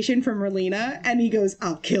invitation from Merlina, and he goes,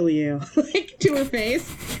 "I'll kill you," like to her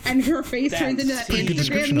face, and her face turns into that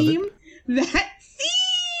Instagram meme. That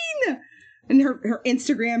scene, and her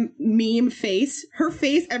Instagram meme face, her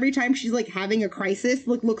face every time she's like having a crisis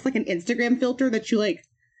looks like an Instagram filter that you like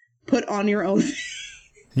put on your own.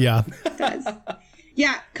 Yeah. It does.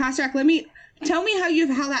 Yeah, Kostrak, tell me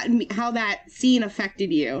how that scene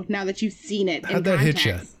affected you now that you've seen it. How'd that hit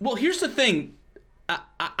you? Well, here's the thing.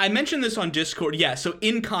 I mentioned this on Discord. Yeah, so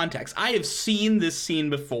in context, I have seen this scene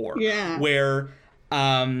before. Yeah. Where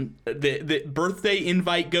the birthday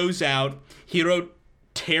invite goes out, Hiro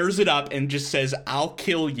tears it up and just says, "I'll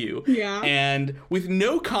kill you." Yeah. And with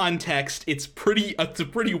no context, it's a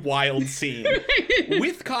pretty wild scene.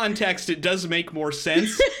 With context, it does make more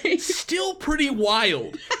sense. Still pretty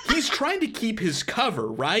wild. He's trying to keep his cover,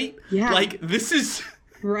 right? Yeah. Like, this is...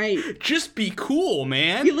 Right. Just be cool,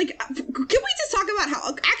 man. Like, can we just talk about how...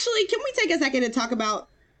 Actually, can we take a second to talk about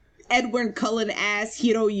Edward Cullen as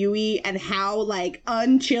Hiro Yui and how, like,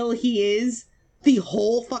 unchill he is the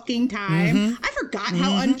whole fucking time? Mm-hmm. I forgot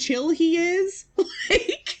how unchill he is.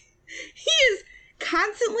 Like, he is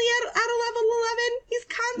constantly at a level 11. He's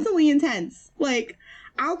constantly intense. Like,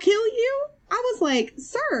 "I'll kill you?" I was like,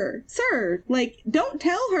 sir, like, don't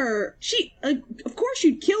tell her. Of course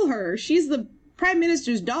you'd kill her. She's the Prime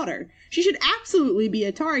Minister's daughter. She should absolutely be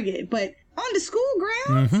a target. But on the school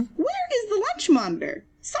grounds, where is the lunch monitor?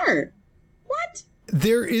 Sir, what?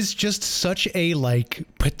 There is just such a like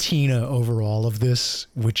patina over all of this,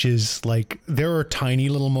 which is like there are tiny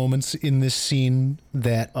little moments in this scene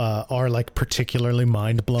that are like particularly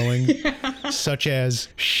mind blowing, such as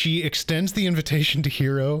she extends the invitation to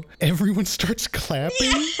Hiro. Everyone starts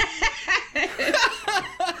clapping.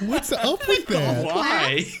 What's up with that?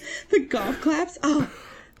 Why? The golf claps? Oh,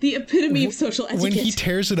 the epitome of social etiquette. When he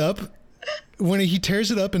tears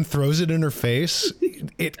it up and throws it in her face,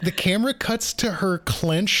 the camera cuts to her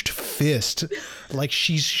clenched fist, like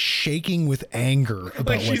she's shaking with anger about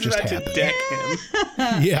Like what she's just about happened. to deck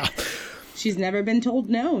him. Yeah. She's never been told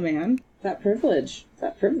no, man. That privilege.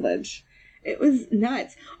 It was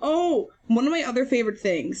nuts. Oh, one of my other favorite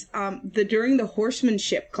things, during the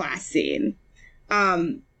horsemanship class scene,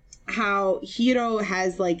 how Hiro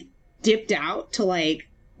has like dipped out to like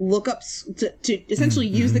look up to essentially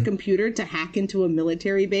use the computer to hack into a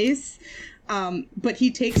military base, but he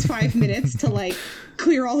takes 5 minutes to like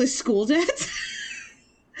clear all his school debts.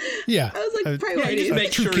 Yeah. I was like, Yeah, priorities. just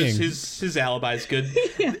make sure king. his alibi is good.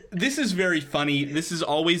 Yeah. This is very funny. This is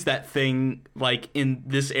always that thing, like, in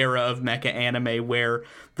this era of mecha anime where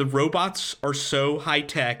the robots are so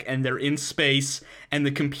high-tech and they're in space and the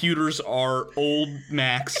computers are old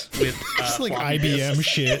Macs with It's like floppy IBM disks.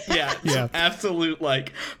 shit. Yeah, Yeah. absolute,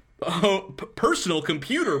 like, personal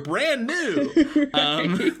computer, brand new.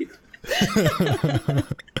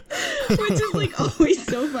 Which is like always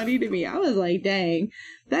so funny to me. I was like, dang,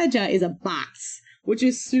 that John is a box, which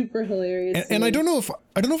is super hilarious. And I don't know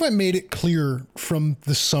if I made it clear from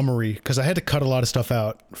the summary, because I had to cut a lot of stuff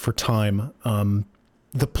out for time.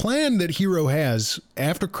 The plan that Hiro has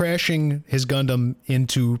after crashing his Gundam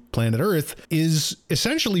into planet Earth is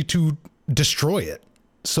essentially to destroy it,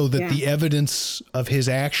 so that the evidence of his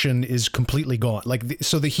action is completely gone,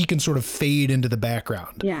 so that he can sort of fade into the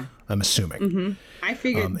background. Yeah. I'm assuming. I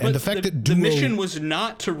figured. And the fact that the mission was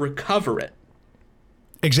not to recover it.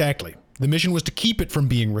 Exactly. The mission was to keep it from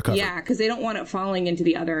being recovered. Yeah, because they don't want it falling into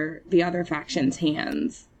the other faction's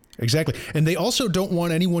hands. Exactly. And they also don't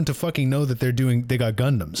want anyone to fucking know that they got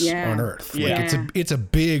Gundams on Earth. Yeah. Like it's a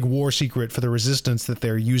big war secret for the Resistance that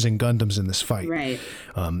they're using Gundams in this fight. Right.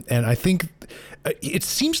 And I think it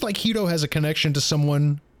seems like Hiro has a connection to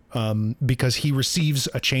someone because he receives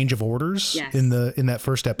a change of orders in that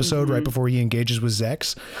first episode right before he engages with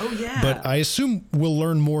Zex. Oh, yeah. But I assume we'll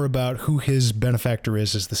learn more about who his benefactor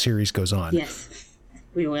is as the series goes on. Yes,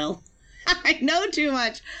 we will. I know too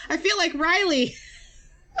much. I feel like Riley.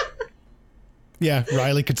 Yeah,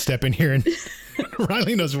 Riley could step in here and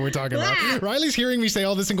Riley knows what we're talking about. Riley's hearing me say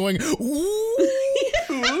all this and going, ooh.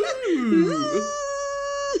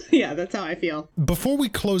 Yeah, that's how I feel. Before we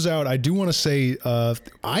close out, I do want to say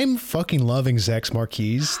I'm fucking loving Zex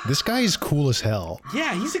Marquise. This guy is cool as hell.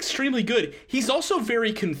 Yeah, he's extremely good. He's also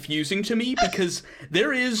very confusing to me because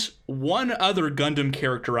there is one other Gundam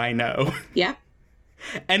character I know. Yeah.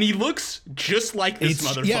 And he looks just like this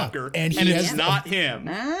motherfucker. And it's not him.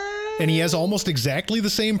 And he has almost exactly the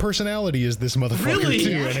same personality as this motherfucker, Really? too.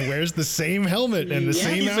 Yeah. And he wears the same helmet and the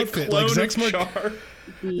same He's outfit. a clone Zex of Char.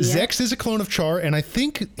 Zex is a clone of Char, and I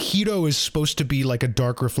think Hito is supposed to be like a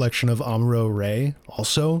dark reflection of Amuro Ray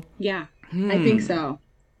also. Yeah, I think so.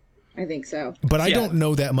 But I don't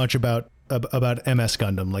know that much about MS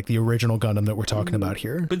Gundam, like the original Gundam that we're talking about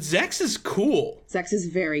here. But Zex is cool. Zex is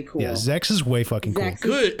very cool. Yeah, Zex is way fucking cool.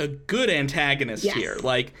 A good antagonist here.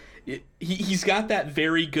 Like, he's got that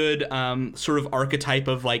very good sort of archetype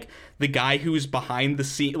of like the guy who's behind the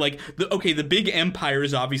scene. Like, the big empire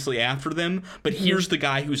is obviously after them, but here's the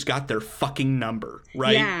guy who's got their fucking number,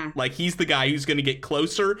 right? Yeah. Like, he's the guy who's going to get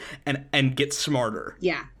closer and get smarter.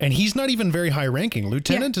 Yeah. And he's not even very high ranking.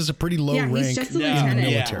 Lieutenant is a pretty low rank. He's just a lieutenant. in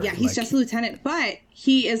the military. Yeah, he's just a lieutenant, but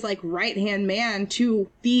he is like right-hand man to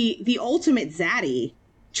the ultimate zaddy,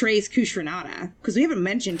 Trey's Kushranada, because we haven't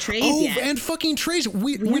mentioned Trey's yet. Oh, and fucking Trey's.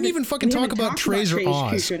 We didn't even fucking talk about Trey's or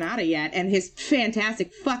Oz. Kushranada yet, and his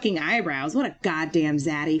fantastic fucking eyebrows. What a goddamn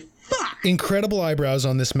zaddy. Fuck. Incredible eyebrows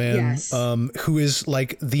on this man, Yes. who is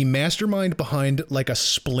like the mastermind behind like a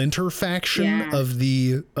splinter faction of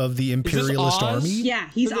the imperialist Oz? army. Yeah,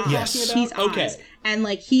 he's Oz. Yes. He's Oz. Okay. And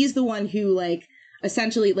like he's the one who like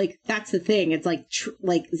essentially like that's the thing. It's like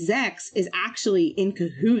like Zex is actually in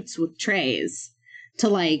cahoots with Trey's to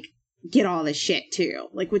like get all this shit too.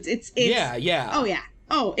 Like it's Yeah. Oh yeah.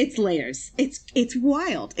 Oh, it's layers. It's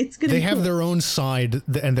wild. It's gonna. They be have cool. their own side,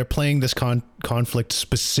 and they're playing this conflict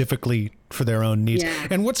specifically for their own needs. Yeah.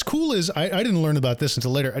 And what's cool is I didn't learn about this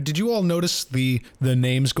until later. Did you all notice the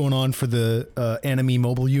names going on for the enemy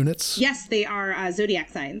mobile units? Yes, they are zodiac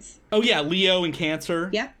signs. Oh, yeah, Leo and Cancer.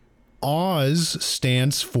 Yep. Oz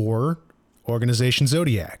stands for Organization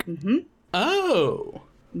Zodiac. Mm-hmm. Oh.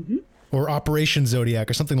 Mm-hmm. Or Operation Zodiac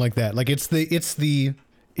or something like that. Like it is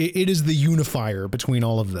the unifier between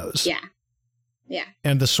all of those. Yeah. Yeah.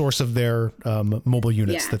 And the source of their mobile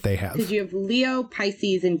units that they have. Because you have Leo,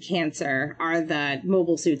 Pisces, and Cancer are the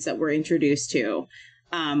mobile suits that we're introduced to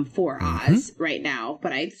for Oz right now.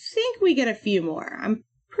 But I think we get a few more. I'm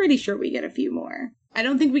pretty sure we get a few more. I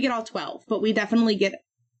don't think we get all 12, but we definitely get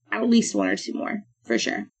at least one or two more for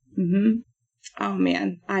sure. Mm-hmm. Oh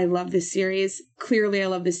man, I love this series. Clearly, I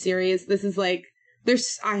love this series. This is like,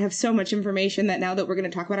 I have so much information that now that we're going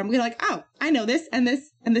to talk about it, I'm going to like, oh, I know this and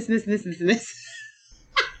this and this and this and this and this.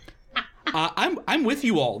 I'm with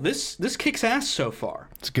you all. This kicks ass so far.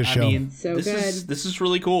 It's a good show. So this good. This is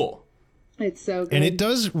really cool. It's so good. And it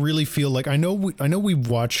does really feel like I know we've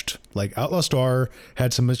watched like Outlaw Star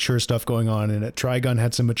had some mature stuff going on in it. Trigun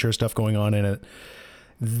had some mature stuff going on in it.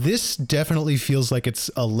 This definitely feels like it's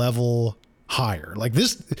a level higher. Like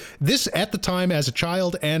this at the time as a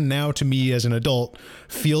child and now to me as an adult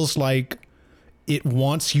feels like it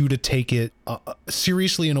wants you to take it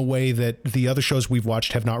seriously in a way that the other shows we've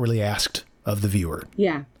watched have not really asked of the viewer.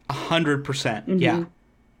 Yeah. 100%. Yeah.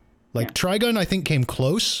 Like Trigun, I think came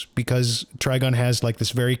close because Trigun has like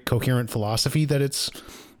this very coherent philosophy that it's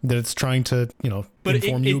trying to, But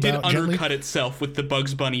inform you it did about gently. undercut itself with the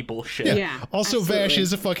Bugs Bunny bullshit. Yeah. Also, absolutely. Vash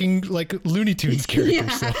is a fucking like Looney Tunes character. Yeah.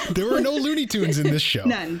 So there were no Looney Tunes in this show.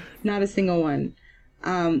 None. Not a single one.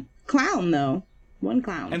 Clown though. One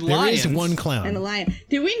clown. And There lions. is one clown. And a lion.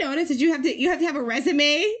 Did we notice? Did you have to have a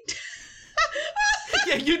resume?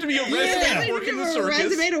 Yeah, you have to be a resident to work in the A circus.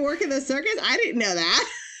 resume to work in the circus? I didn't know that.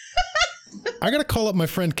 I gotta call up my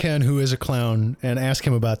friend Ken, who is a clown, and ask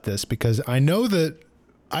him about this because I know that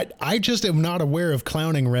I just am not aware of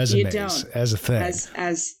clowning resumes as a thing.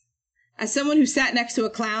 As someone who sat next to a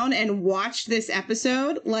clown and watched this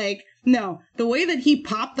episode, like, no, the way that he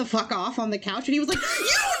popped the fuck off on the couch and he was like,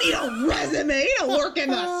 you don't need a resume to work in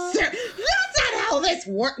the circus. That's not how this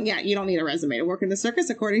works. Yeah, you don't need a resume to work in the circus,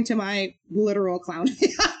 according to my literal clown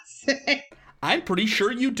fiance. I'm pretty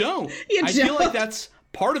sure you don't. You I feel don't. like that's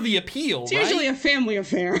part of the appeal, It's right? usually a family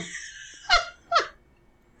affair.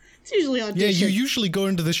 It's usually audition. Yeah, you usually go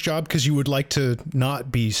into this job because you would like to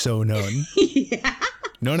not be so known. Yeah.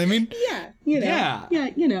 Know what I mean? Yeah, you know. Yeah. Yeah,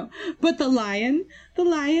 you know. But the lions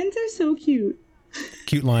are so cute.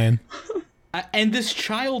 Cute lion. And this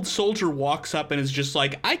child soldier walks up and is just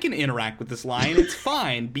like, I can interact with this lion, it's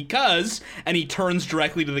fine, because, and he turns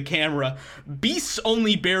directly to the camera, beasts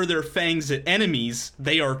only bear their fangs at enemies,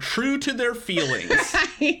 they are true to their feelings.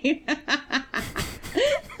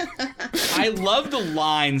 I love the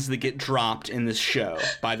lines that get dropped in this show,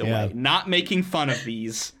 by the way. Not making fun of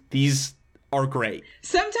these. These are great.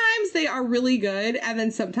 Sometimes they are really good, and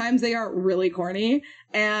then sometimes they are really corny.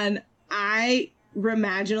 And I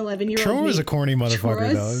imagine 11-year-old Troy is a corny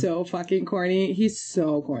motherfucker, though. So fucking corny. He's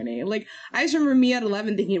so corny. Like, I just remember me at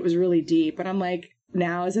 11 thinking it was really deep, but I'm like,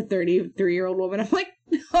 now as a 33-year-old woman, I'm like,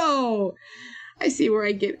 no, I see where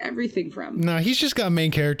I get everything from. No, he's just got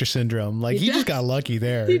main character syndrome. Like, he just got lucky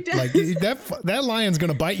there. He does. Like, that lion's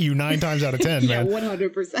gonna bite you 9 times out of 10, yeah, man.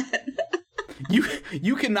 100%.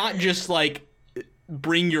 You cannot just, like,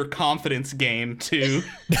 bring your confidence game to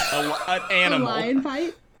an animal. A lion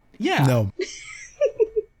fight? Yeah. No.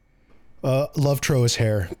 Love Troa's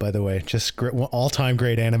hair, by the way. Just all-time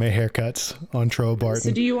great anime haircuts on Troa Barton.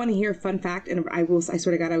 So do you want to hear a fun fact? And I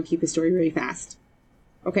swear to God, I will keep the story really fast.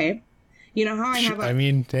 Okay? You know how I have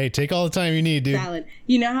hey, take all the time you need, dude. Valid.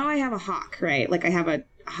 You know how I have a hawk, right? Like, I have a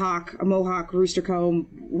hawk, a mohawk, rooster comb,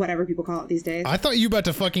 whatever people call it these days. I thought you were about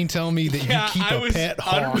to fucking tell me that you keep a pet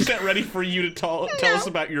hawk. I was 100% ready for you to tell us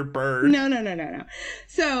about your bird. No.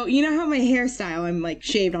 So, you know how my hairstyle, I'm like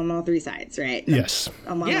shaved on all 3 sides, right? Yes.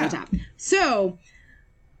 I'm on top. So,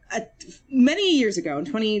 many years ago, in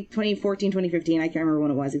 2014, 2015, I can't remember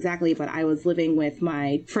when it was exactly, but I was living with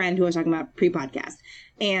my friend who I was talking about pre-podcast.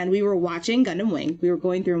 And we were watching Gundam Wing. We were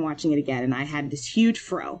going through and watching it again. And I had this huge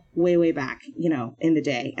fro way back, in the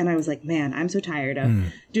day. And I was like, man, I'm so tired of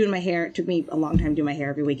doing my hair. It took me a long time doing my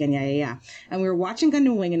hair every weekend. Yeah. And we were watching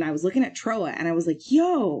Gundam Wing and I was looking at Troa and I was like,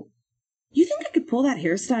 yo, you think I could pull that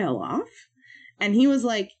hairstyle off? And he was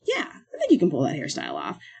like, yeah, I think you can pull that hairstyle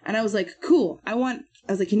off. And I was like, cool. I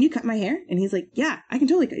was like, can you cut my hair? And he's like, yeah, I can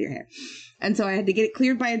totally cut your hair. And so I had to get it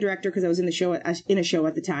cleared by a director because I was in a show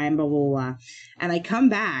at the time, blah, blah, blah. And I come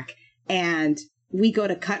back and we go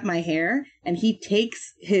to cut my hair and he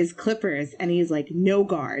takes his clippers and he's like, no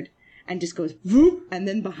guard, and just goes, whoop. And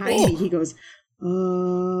then behind me, he goes,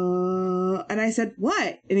 and I said,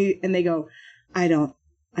 what? And they go, I don't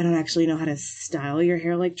actually know how to style your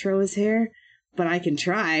hair like Troa's hair, but I can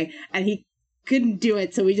try. And he couldn't do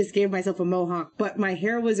it. So we just gave myself a mohawk, but my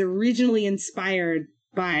hair was originally inspired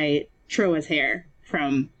by Troa's hair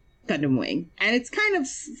from Gundam Wing. And it's kind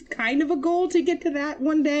of a goal to get to that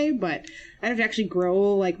one day, but I have to actually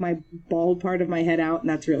grow like my bald part of my head out, and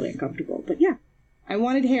that's really uncomfortable. But yeah, I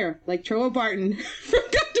wanted hair like Troa Barton from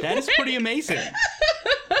Gundam That is pretty amazing.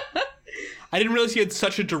 I didn't realize you had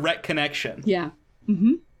such a direct connection. Yeah.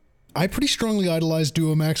 Mm-hmm. I pretty strongly idolized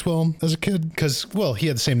Duo Maxwell as a kid because, well, he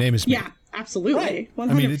had the same name as me. Yeah, absolutely. Right.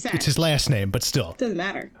 100%. I mean, it's his last name, but still. Doesn't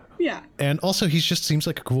matter. Yeah. And also, he just seems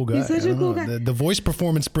like a cool guy. He's such a cool guy. The voice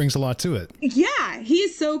performance brings a lot to it. Yeah,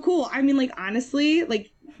 he's so cool. I mean, like, honestly,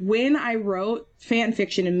 like, when I wrote fan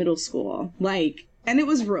fiction in middle school, like, and it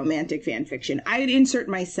was romantic fan fiction, I'd insert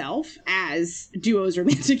myself as Duo's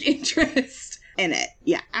romantic interest in it.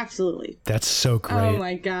 Yeah, absolutely. That's so great. Oh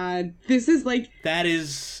my God. This is like... That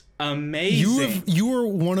is amazing. You are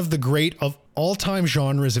one of the great of all-time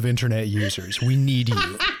genres of internet users. We need you.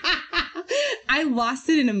 I lost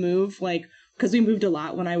it in a move, like, because we moved a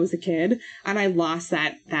lot when I was a kid, and I lost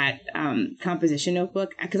that composition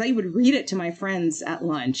notebook because I would read it to my friends at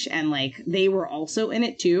lunch, and like they were also in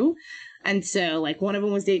it too. And so, like, one of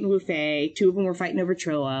them was dating Wu Fei, 2 of them were fighting over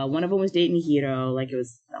Troa, one of them was dating Hiro, like, it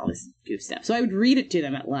was all this goof stuff. So I would read it to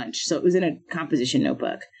them at lunch, so it was in a composition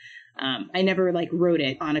notebook. I never, like, wrote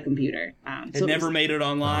it on a computer. So it made it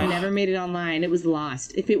online? I never made it online. It was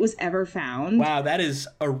lost. If it was ever found... Wow, that is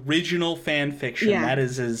original fan fiction. Yeah. That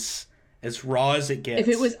is as raw as it gets. If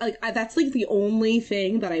it was, like, that's, like, the only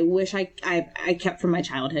thing that I wish I kept from my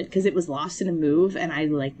childhood, because it was lost in a move, and I,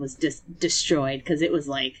 like, was just destroyed, because it was,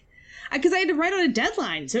 like... Because I had to write on a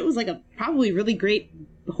deadline, so it was, like, a probably really great,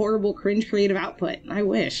 horrible, cringe creative output. I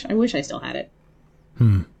wish I still had it.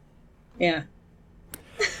 Yeah.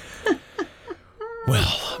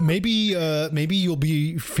 Well, maybe you'll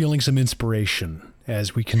be feeling some inspiration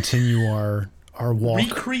as we continue our walk.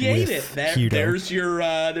 Recreate with it.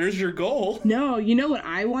 Hiro. There's your goal. No, you know what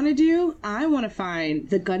I want to do? I want to find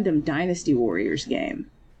the Gundam Dynasty Warriors game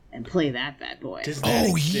and play that bad boy. Yes,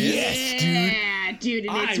 dude. Yeah, dude,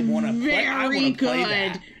 and it's very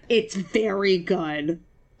good. It's very good.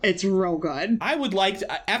 It's real good. I would like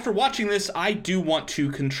to, after watching this, I do want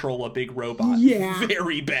to control a big robot. Yeah.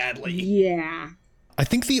 Very badly. Yeah. I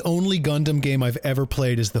think the only Gundam game I've ever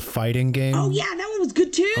played is the fighting game. Oh, yeah, that one was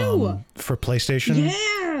good, too. For PlayStation.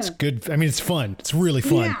 Yeah. It's good. I mean, it's fun. It's really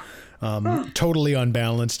fun. Yeah. Totally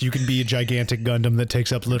unbalanced. You can be a gigantic Gundam that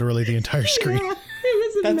takes up literally the entire screen. Yeah,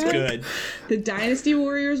 it was That's good. The Dynasty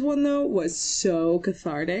Warriors one, though, was so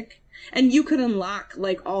cathartic. And you could unlock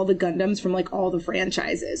like all the Gundams from like all the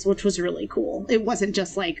franchises, which was really cool. It wasn't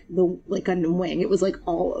just like the like Gundam Wing; it was like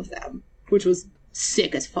all of them, which was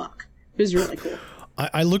sick as fuck. It was really cool.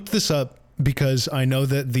 I looked this up because I know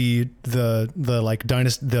that the like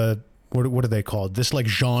dynasty what are they called? This like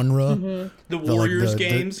genre, the Warriors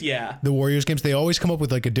games, the Warriors games. They always come up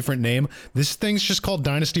with like a different name. This thing's just called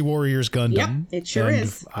Dynasty Warriors Gundam. Yep, it sure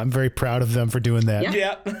is. I'm very proud of them for doing that.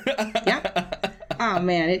 Yep. Oh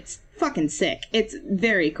man, it's fucking sick. It's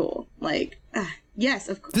very cool. Like, yes,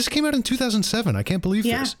 of course. This came out in 2007. I can't believe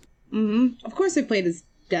this. Of course, I played as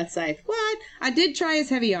Death Scythe. What? I did try as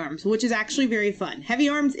Heavy Arms, which is actually very fun. Heavy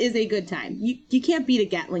Arms is a good time. You can't beat a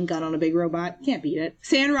Gatling gun on a big robot. Can't beat it.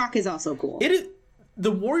 Sandrock is also cool. It is.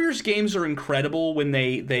 The Warriors games are incredible when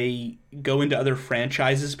they go into other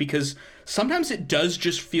franchises because sometimes it does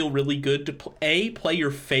just feel really good to play your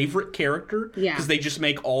favorite character because they just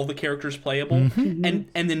make all the characters playable, and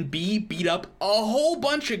then B, beat up a whole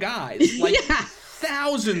bunch of guys, like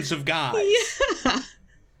thousands of guys. Yeah.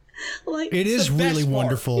 Like, it is really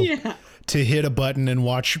wonderful to hit a button and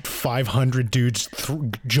watch 500 dudes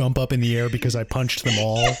jump up in the air because I punched them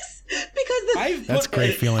all. Yes, because that's a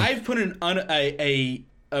great feeling. I've put a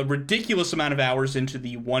ridiculous amount of hours into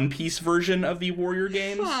the One Piece version of the Warrior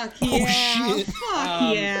games. Fuck yeah. Oh shit.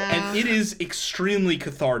 Fuck yeah. And it is extremely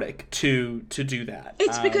cathartic to do that.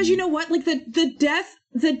 It's because you know what? Like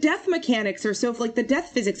the death mechanics are so like the death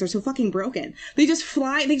physics are so fucking broken. They just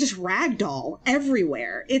fly. They just ragdoll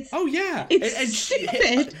everywhere. It's It's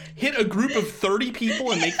stupid. Hit a group of 30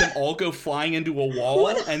 people and make them all go flying into a wall,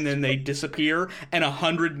 and then they disappear, and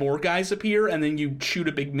 100 more guys appear, and then you shoot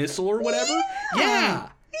a big missile or whatever. Yeah.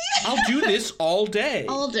 I'll do this all day.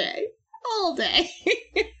 All day.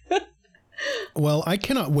 Well, I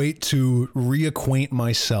cannot wait to reacquaint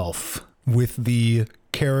myself with the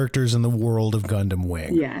characters in the world of Gundam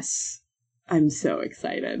Wing. Yes. I'm so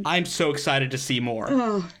excited. I'm so excited to see more.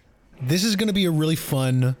 Oh. This is going to be a really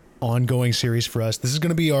fun ongoing series for us. This is going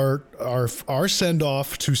to be our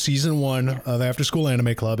send-off to season 1 of After School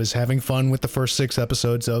Anime Club, is having fun with the first 6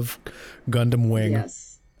 episodes of Gundam Wing. Yes.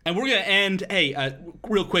 And we're going to end,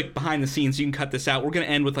 real quick, behind the scenes, you can cut this out. We're going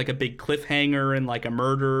to end with like a big cliffhanger and like a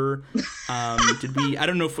murder. I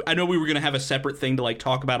know we were going to have a separate thing to like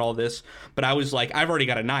talk about all this, but I was like, I've already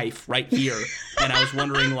got a knife right here. And I was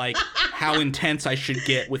wondering like how intense I should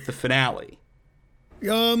get with the finale.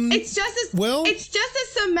 It's just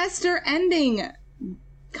a semester ending.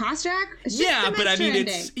 Kostrak? But I mean,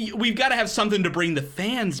 we've got to have something to bring the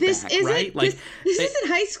fans back, right? Like this isn't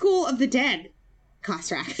High School of the Dead.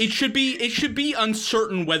 Kostrak. It should be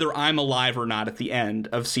uncertain whether I'm alive or not at the end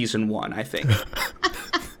of season 1, I think.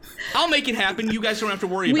 I'll make it happen. You guys don't have to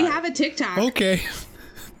worry about it. We have a TikTok. Okay.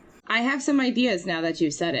 I have some ideas now that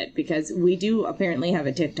you've said it, because we do apparently have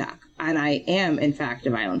a TikTok, and I am, in fact,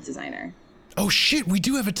 a violence designer. Oh shit, we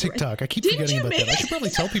do have a TikTok. I keep forgetting about that. I should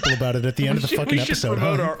probably tell people about it at the end of the fucking episode. We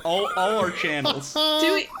should promote all our channels.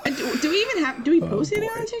 Do we post it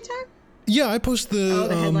on TikTok? Yeah, I post the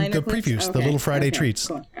previews, okay. the little Friday treats.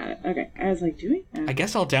 Cool. Got it. Okay. I was like, do we? I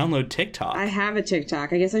guess I'll download TikTok. I have a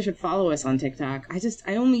TikTok. I guess I should follow us on TikTok.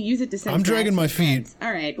 I only use it to send. I'm dragging my feet. Friends.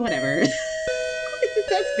 All right, whatever.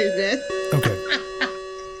 That's business. Okay.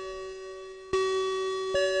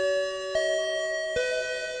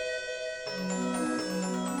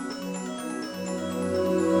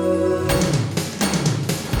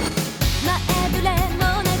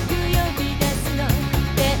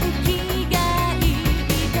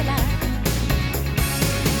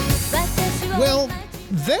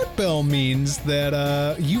 That bell means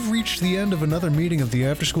that you've reached the end of another meeting of the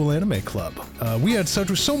After School Anime Club. We had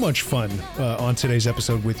so much fun on today's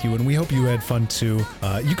episode with you, and we hope you had fun too.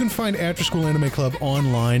 You can find After School Anime Club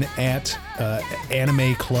online at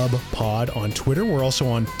Anime Club Pod on Twitter. We're also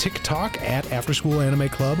on TikTok at After School Anime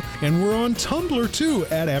Club, and we're on Tumblr too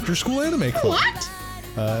at After School Anime Club. What?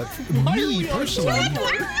 Me personally.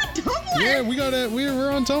 Yeah,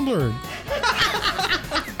 we're on Tumblr.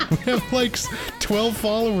 We have like 12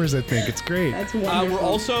 followers, I think. It's great. That's wonderful. We're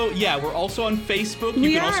also on Facebook.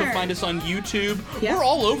 You can also find us on YouTube. Yep. We're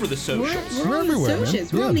all over the socials. We're everywhere, on the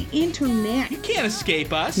socials. We're on the internet. You can't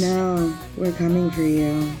escape us. No, we're coming for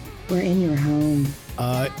you. We're in your home.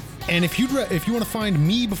 And if you want to find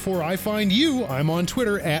me before I find you, I'm on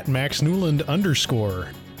Twitter at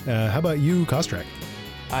MaxNewland_. How about you, Kostrak?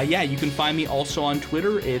 You can find me also on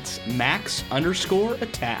Twitter. It's Max_attacks.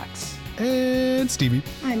 And Stevie.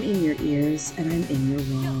 I'm in your ears and I'm in your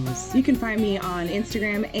walls. You can find me on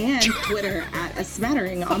Instagram and Twitter at a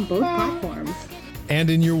smattering on both platforms.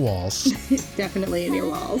 And in your walls. Definitely in your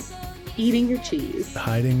walls. Eating your cheese.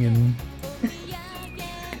 Hiding in...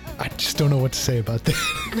 I just don't know what to say about that.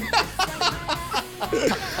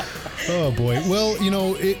 Oh boy. Well,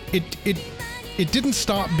 it didn't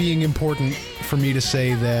stop being important for me to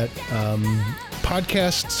say that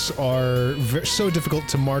podcasts are so difficult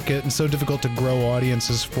to market and so difficult to grow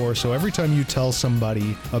audiences for. So every time you tell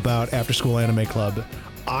somebody about After School Anime Club,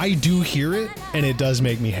 I do hear it, and it does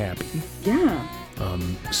make me happy. Yeah.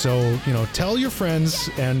 So, tell your friends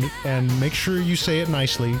and make sure you say it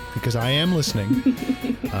nicely, because I am listening.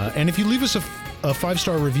 And if you leave us a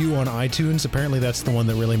 5-star review on iTunes, apparently that's the one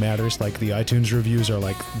that really matters. Like, the iTunes reviews are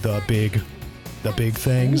like the big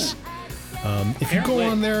things. If you go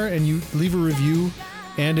on there and you leave a review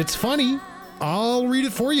and it's funny, I'll read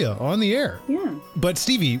it for you on the air. Yeah. But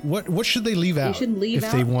Stevie, what should they leave out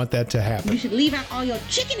if they want that to happen? You should leave out all your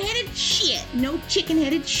chicken-headed shit. No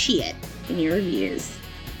chicken-headed shit in your reviews.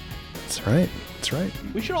 That's right.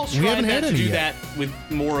 We should all try to do that with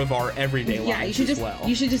more of our everyday lives. Yeah,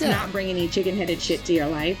 you should just not bring any chicken-headed shit to your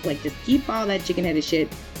life. Like, just keep all that chicken-headed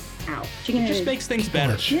shit out. It just makes things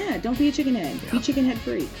better. Yeah, don't be a chickenhead. Yeah. Be chickenhead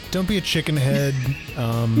free. Don't be a chickenhead.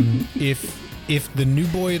 If the new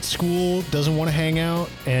boy at school doesn't want to hang out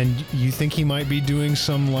and you think he might be doing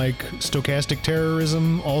some like stochastic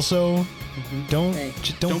terrorism also, don't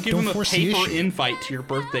give him a force paper invite to your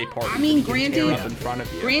birthday party. I mean, granted,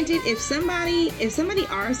 if somebody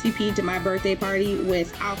RSVP'd to my birthday party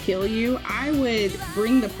with "I'll kill you," I would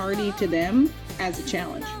bring the party to them as a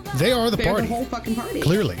challenge. They are the They're party. the whole fucking party.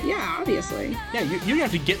 Clearly. Yeah, obviously. Yeah, you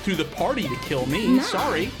have to get through the party to kill me. Nah,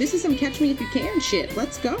 Sorry. This is some catch me if you can shit.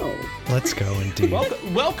 Let's go. Let's go, indeed.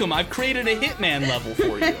 Welcome. I've created a Hitman level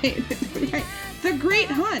for you. Right. The Great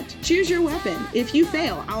Hunt. Choose your weapon. If you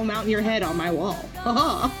fail, I'll mount your head on my wall.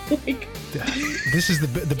 This is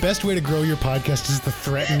the best way to grow your podcast is to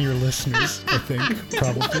threaten your listeners, I think,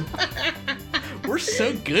 probably. We're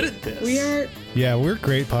so good at this. We are. Yeah, we're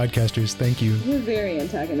great podcasters. Thank you. We're very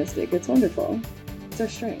antagonistic. It's wonderful. It's our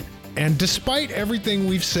strength. And despite everything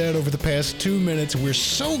we've said over the past 2 minutes, we're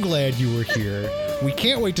so glad you were here. We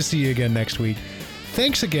can't wait to see you again next week.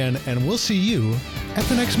 Thanks again, and we'll see you at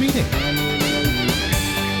the next meeting.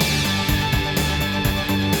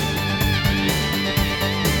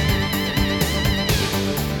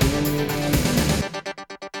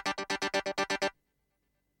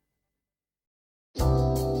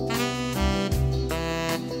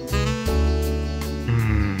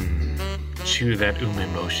 Chew that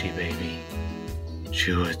umeboshi, baby.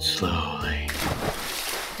 Chew it slowly.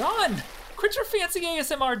 Dawn! Quit your fancy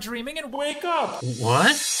ASMR dreaming and wake up!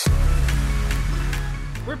 What?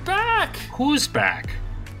 We're back! Who's back?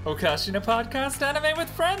 Okashina Podcast Anime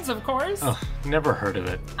with Friends, of course. Oh, never heard of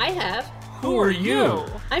it. I have. Who are you?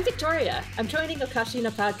 I'm Victoria. I'm joining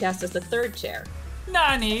Okashina Podcast as the third chair.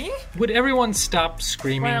 Nani? Would everyone stop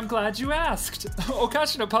screaming? Why, I'm glad you asked.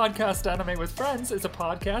 Okashina Podcast Anime with Friends is a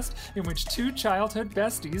podcast in which two childhood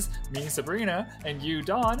besties, me, Sabrina, and you,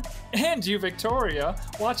 Dawn, and you, Victoria,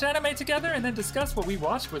 watch anime together and then discuss what we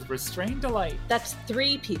watch with restrained delight. That's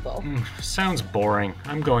 3 people. Sounds boring.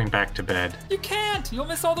 I'm going back to bed. You can't! You'll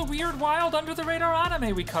miss all the weird, wild, under-the-radar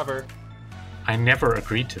anime we cover. I never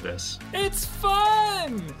agreed to this. It's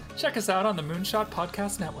fun! Check us out on the Moonshot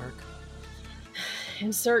Podcast Network.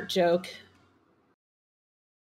 Insert joke.